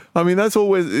 Yeah. I mean, that's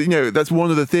always, that's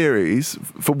one of the theories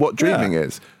for what dreaming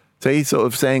is. So he's sort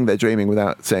of saying they're dreaming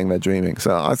without saying they're dreaming.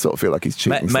 So I sort of feel like he's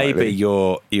cheating Maybe slightly.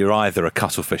 you're either a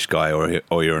cuttlefish guy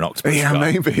or you're an octopus guy. Yeah,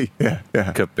 maybe.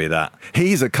 Yeah. Could be that.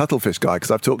 He's a cuttlefish guy because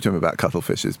I've talked to him about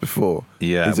cuttlefishes before.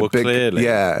 Yeah, he's clearly.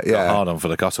 Got hard on for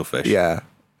the cuttlefish. Yeah.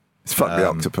 It's fuck the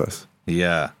octopus.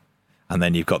 Yeah. And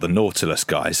then you've got the Nautilus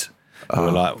guys who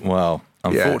are like, well,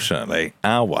 unfortunately,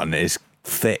 our one is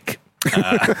thick.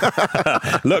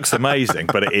 Looks amazing,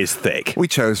 but it is thick. We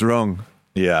chose wrong.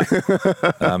 Yeah,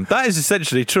 that is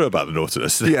essentially true about the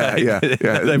Nautilus. Yeah.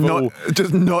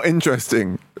 Just not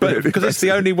interesting, but because it's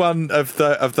the only one of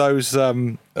those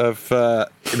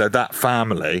that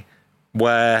family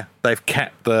where they've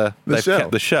kept the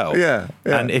shell. Yeah,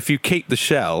 and if you keep the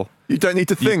shell, you don't need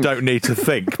to think. You don't need to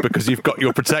think because you've got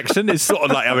your protection. It's sort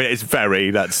of like it's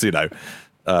very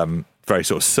very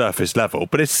sort of surface level,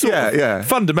 but it's sort of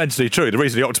fundamentally true. The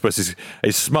reason the octopus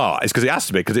is smart is because it has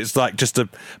to be, because it's like just a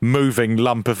moving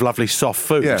lump of lovely soft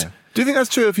food. Yeah. Do you think that's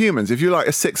true of humans? If you're like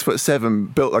a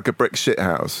 6'7" built like a brick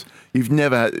shithouse, you've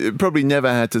probably never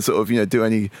had to sort of do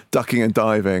any ducking and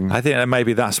diving. I think that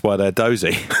maybe that's why they're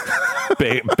dozy.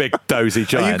 Big dozy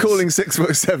giants. Are you calling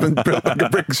 6'7" built like a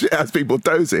brick shithouse people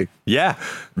dozy? Yeah.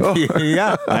 Oh.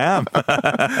 Yeah, I am.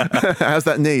 How's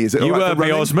that knee? Is it you all right heard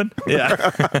me, Osman?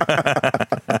 Yeah.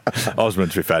 Osman,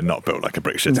 to be fair, not built like a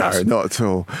brick shithouse. No, not at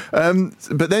all.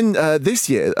 But then this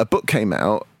year, a book came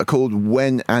out called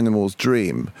When Animals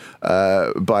Dream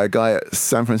by a guy at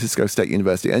San Francisco State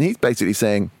University. And he's basically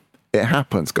saying, it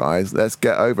happens, guys. Let's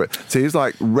get over it. So he's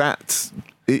like, rats...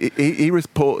 He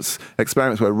reports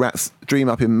experiments where rats dream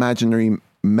up imaginary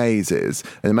mazes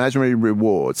and imaginary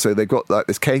rewards. So they've got like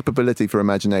this capability for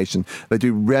imagination. They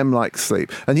do REM-like sleep.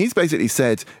 And he's basically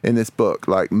said in this book,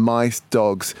 like mice,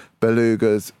 dogs,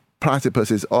 belugas,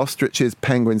 platypuses, ostriches,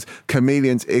 penguins,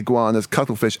 chameleons, iguanas,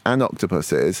 cuttlefish, and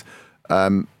octopuses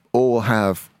all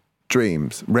have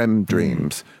dreams, REM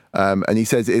dreams. And he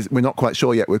says we're not quite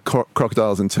sure yet with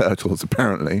crocodiles and turtles,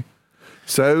 apparently.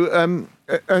 So,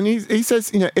 and he says,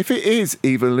 if it is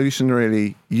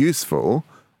evolutionarily useful,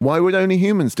 why would only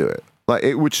humans do it? Like,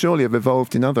 it would surely have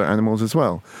evolved in other animals as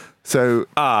well. So,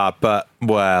 but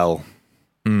our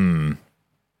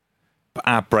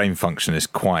brain function is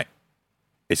quite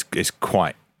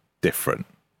different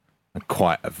and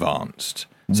quite advanced.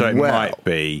 So it might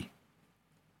be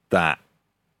that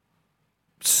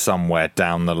somewhere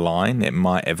down the line it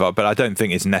might evolve, but I don't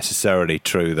think it's necessarily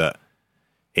true that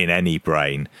in any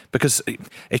brain, because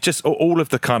it's just all of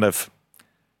the kind of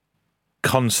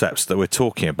concepts that we're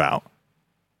talking about,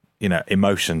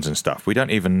 emotions and stuff. We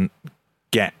don't even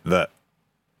get that.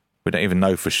 We don't even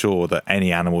know for sure that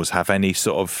any animals have any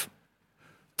sort of.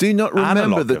 Do you not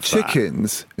remember the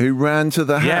chickens who ran to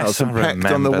the house and pecked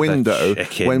on the window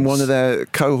when one of their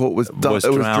cohort was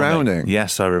drowning?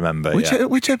 Yes, I remember.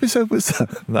 Which episode was that?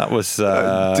 That was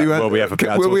Will We Ever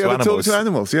Talk to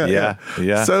Animals?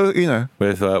 Yeah. So,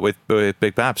 with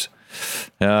Big Babs.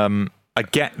 I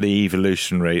get the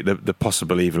evolutionary, the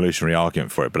possible evolutionary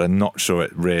argument for it, but I'm not sure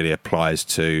it really applies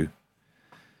to.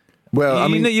 Well, I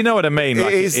mean, you know what I mean.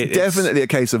 It is definitely a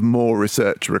case of more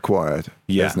research required,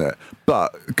 isn't it?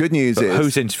 But good news is,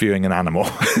 who's interviewing an animal?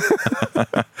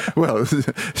 Well,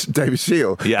 David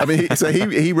Scheel. Yeah. I mean,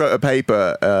 he wrote a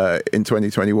paper in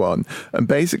 2021, and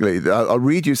basically, I'll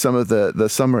read you some of the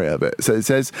summary of it. So it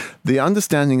says, the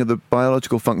understanding of the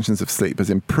biological functions of sleep has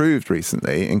improved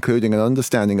recently, including an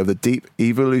understanding of the deep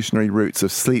evolutionary roots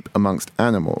of sleep amongst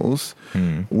animals.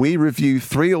 We review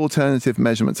 3 alternative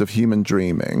measurements of human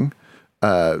dreaming.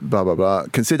 blah, blah, blah.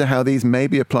 Consider how these may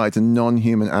be applied to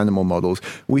non-human animal models.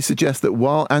 We suggest that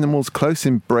while animals close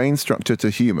in brain structure to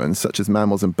humans, such as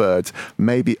mammals and birds,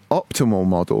 may be optimal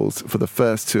models for the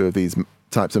first two of these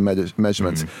types of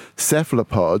measurements,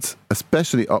 cephalopods,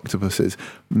 especially octopuses,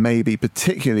 may be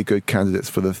particularly good candidates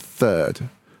for the third.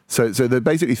 So there are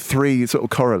basically three sort of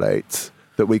correlates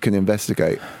that we can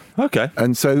investigate. Okay.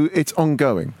 And so it's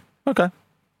ongoing. Okay.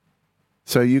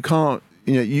 So you can't,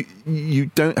 you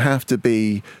don't have to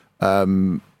be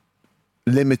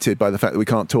limited by the fact that we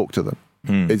can't talk to them,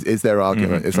 is their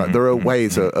argument. It's like there are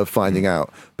ways of finding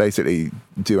out, basically,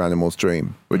 do animals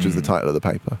dream, which is the title of the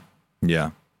paper.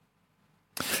 Yeah.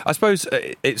 I suppose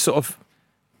it's sort of,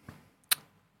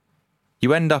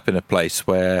 you end up in a place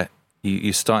where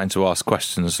you're starting to ask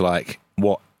questions like,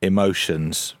 what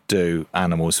emotions do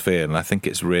animals feel? And I think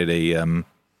it's really,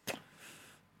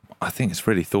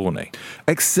 thorny.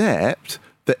 Except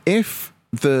that if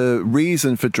the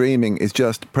reason for dreaming is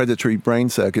just predatory brain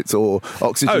circuits or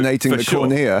oxygenating the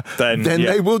cornea, then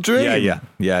they will dream. Yeah.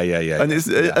 And it's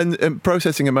and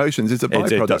processing emotions is a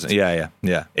byproduct. It doesn't.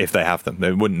 Yeah. If they have them,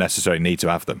 they wouldn't necessarily need to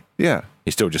have them. Yeah.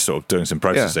 He's still just sort of doing some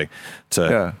processing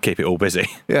to keep it all busy.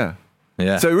 Yeah.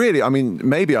 Yeah. So really, I mean,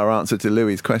 maybe our answer to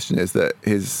Louis' question is that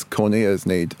his corneas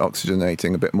need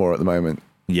oxygenating a bit more at the moment.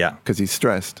 Yeah. Because he's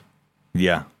stressed.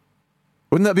 Yeah.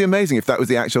 Wouldn't that be amazing if that was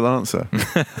the actual answer?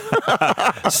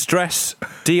 Stress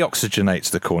deoxygenates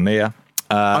the cornea.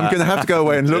 I'm going to have to go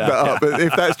away and look that up. But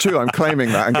if that's true, I'm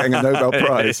claiming that and getting a Nobel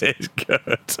Prize. It's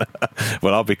good.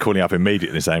 Well, I'll be calling up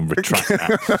immediately saying retract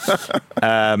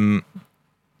that.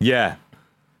 Yeah.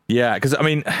 Because, I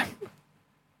mean,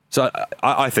 so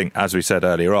I think, as we said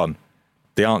earlier on,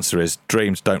 the answer is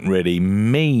dreams don't really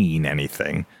mean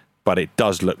anything, but it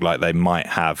does look like they might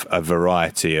have a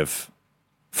variety of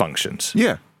functions.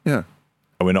 Yeah. And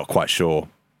we're not quite sure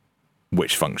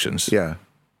which functions. Yeah.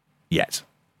 Yet.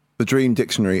 The Dream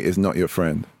Dictionary is not your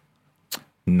friend.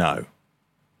 No.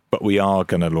 But we are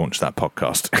going to launch that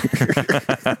podcast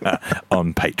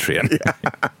on Patreon.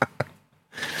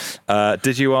 Yeah.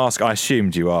 Did you ask, I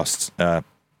assumed you asked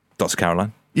Dr.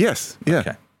 Caroline? Yes. Yeah.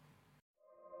 Okay.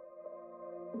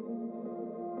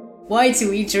 Why do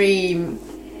we dream?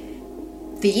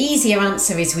 The easier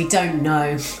answer is we don't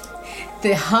know.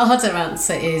 The harder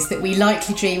answer is that we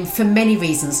likely dream for many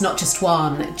reasons, not just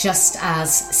one, just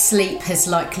as sleep has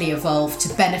likely evolved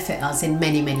to benefit us in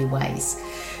many, many ways.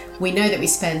 We know that we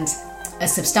spend a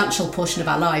substantial portion of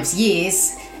our lives,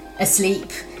 years,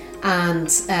 asleep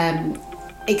and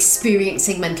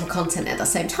experiencing mental content at the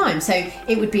same time. So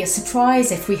it would be a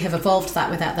surprise if we have evolved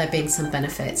that without there being some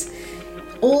benefit.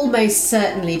 Almost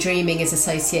certainly dreaming is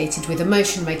associated with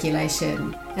emotion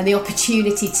regulation and the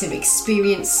opportunity to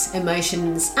experience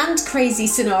emotions and crazy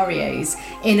scenarios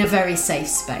in a very safe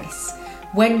space.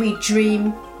 When we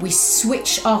dream, we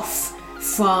switch off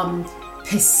from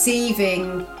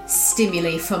perceiving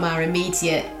stimuli from our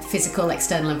immediate physical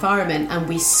external environment and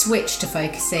we switch to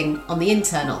focusing on the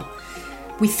internal.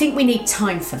 We think we need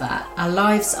time for that. Our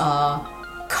lives are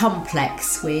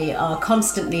complex. We are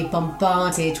constantly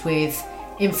bombarded with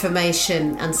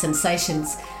information and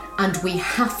sensations, and we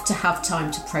have to have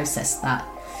time to process that.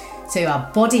 So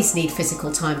our bodies need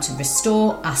physical time to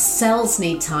restore, our cells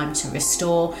need time to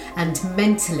restore, and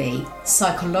mentally,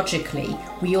 psychologically,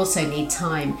 we also need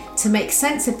time to make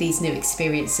sense of these new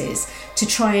experiences, to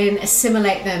try and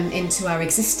assimilate them into our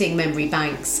existing memory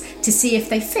banks, to see if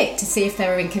they fit, to see if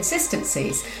there are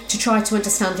inconsistencies, to try to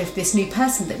understand if this new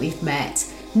person that we've met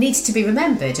needs to be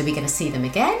remembered. Are we going to see them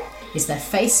again? Is their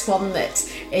face one that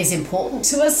is important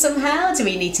to us somehow? Do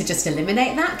we need to just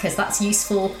eliminate that? Because that's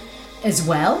useful as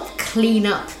well. Clean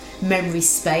up memory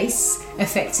space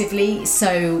effectively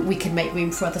so we can make room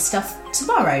for other stuff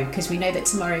tomorrow, because we know that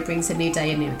tomorrow brings a new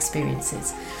day and new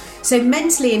experiences. So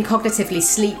mentally and cognitively,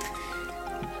 sleep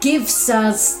gives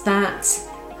us that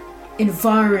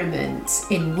environment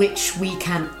in which we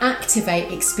can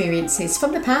activate experiences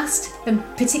from the past, and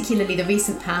particularly the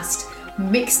recent past,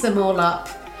 mix them all up,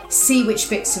 see which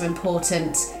bits are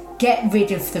important, get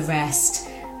rid of the rest,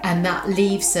 and that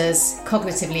leaves us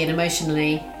cognitively and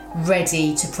emotionally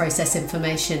ready to process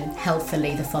information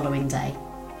healthfully the following day.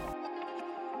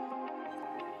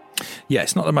 Yeah,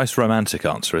 it's not the most romantic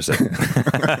answer, is it?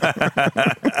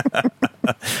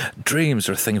 Dreams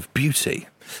are a thing of beauty.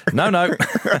 No.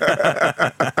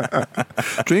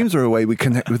 Dreams are a way we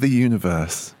connect with the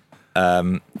universe.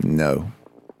 No.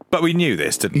 But we knew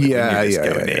this, didn't we? Yeah, we knew this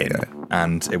yeah, going yeah, in. yeah.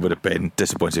 And it would have been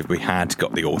disappointing if we had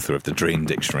got the author of the Dream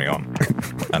Dictionary on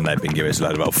and they'd been giving us a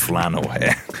load of old flannel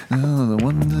here. Oh, the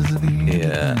wonders of the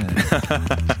universe.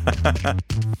 Yeah.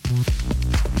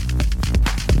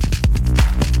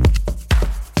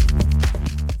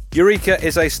 Eureka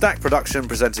is a Stack production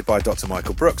presented by Dr.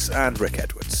 Michael Brooks and Rick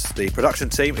Edwards. The production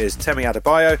team is Temi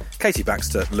Adebayo, Katie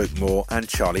Baxter, Luke Moore and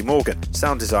Charlie Morgan.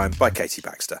 Sound design by Katie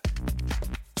Baxter.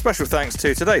 Special thanks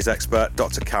to today's expert,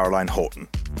 Dr. Caroline Horton.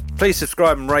 Please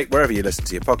subscribe and rate wherever you listen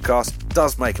to your podcast. It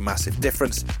does make a massive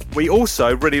difference. We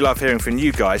also really love hearing from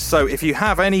you guys, so if you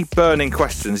have any burning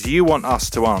questions you want us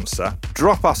to answer,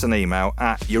 drop us an email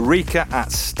at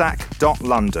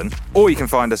eureka@stack.london, or you can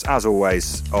find us, as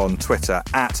always, on Twitter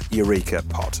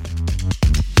 @EurekaPod.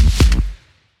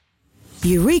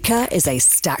 Eureka is a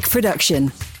Stack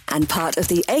production and part of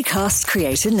the Acast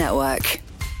Creator Network.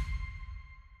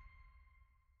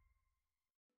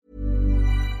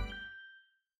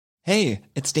 Hey,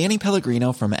 it's Danny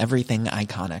Pellegrino from Everything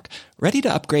Iconic. Ready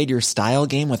to upgrade your style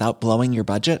game without blowing your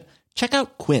budget? Check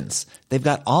out Quince. They've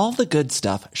got all the good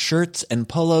stuff, shirts and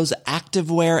polos,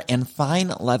 activewear, and fine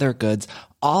leather goods,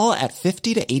 all at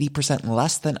 50 to 80%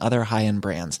 less than other high-end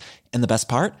brands. And the best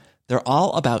part? They're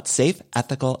all about safe,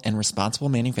 ethical, and responsible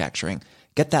manufacturing.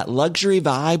 Get that luxury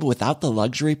vibe without the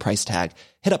luxury price tag.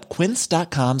 Hit up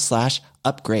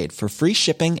quince.com/upgrade for free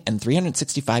shipping and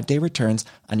 365-day returns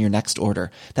on your next order.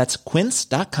 That's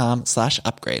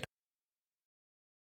quince.com/upgrade.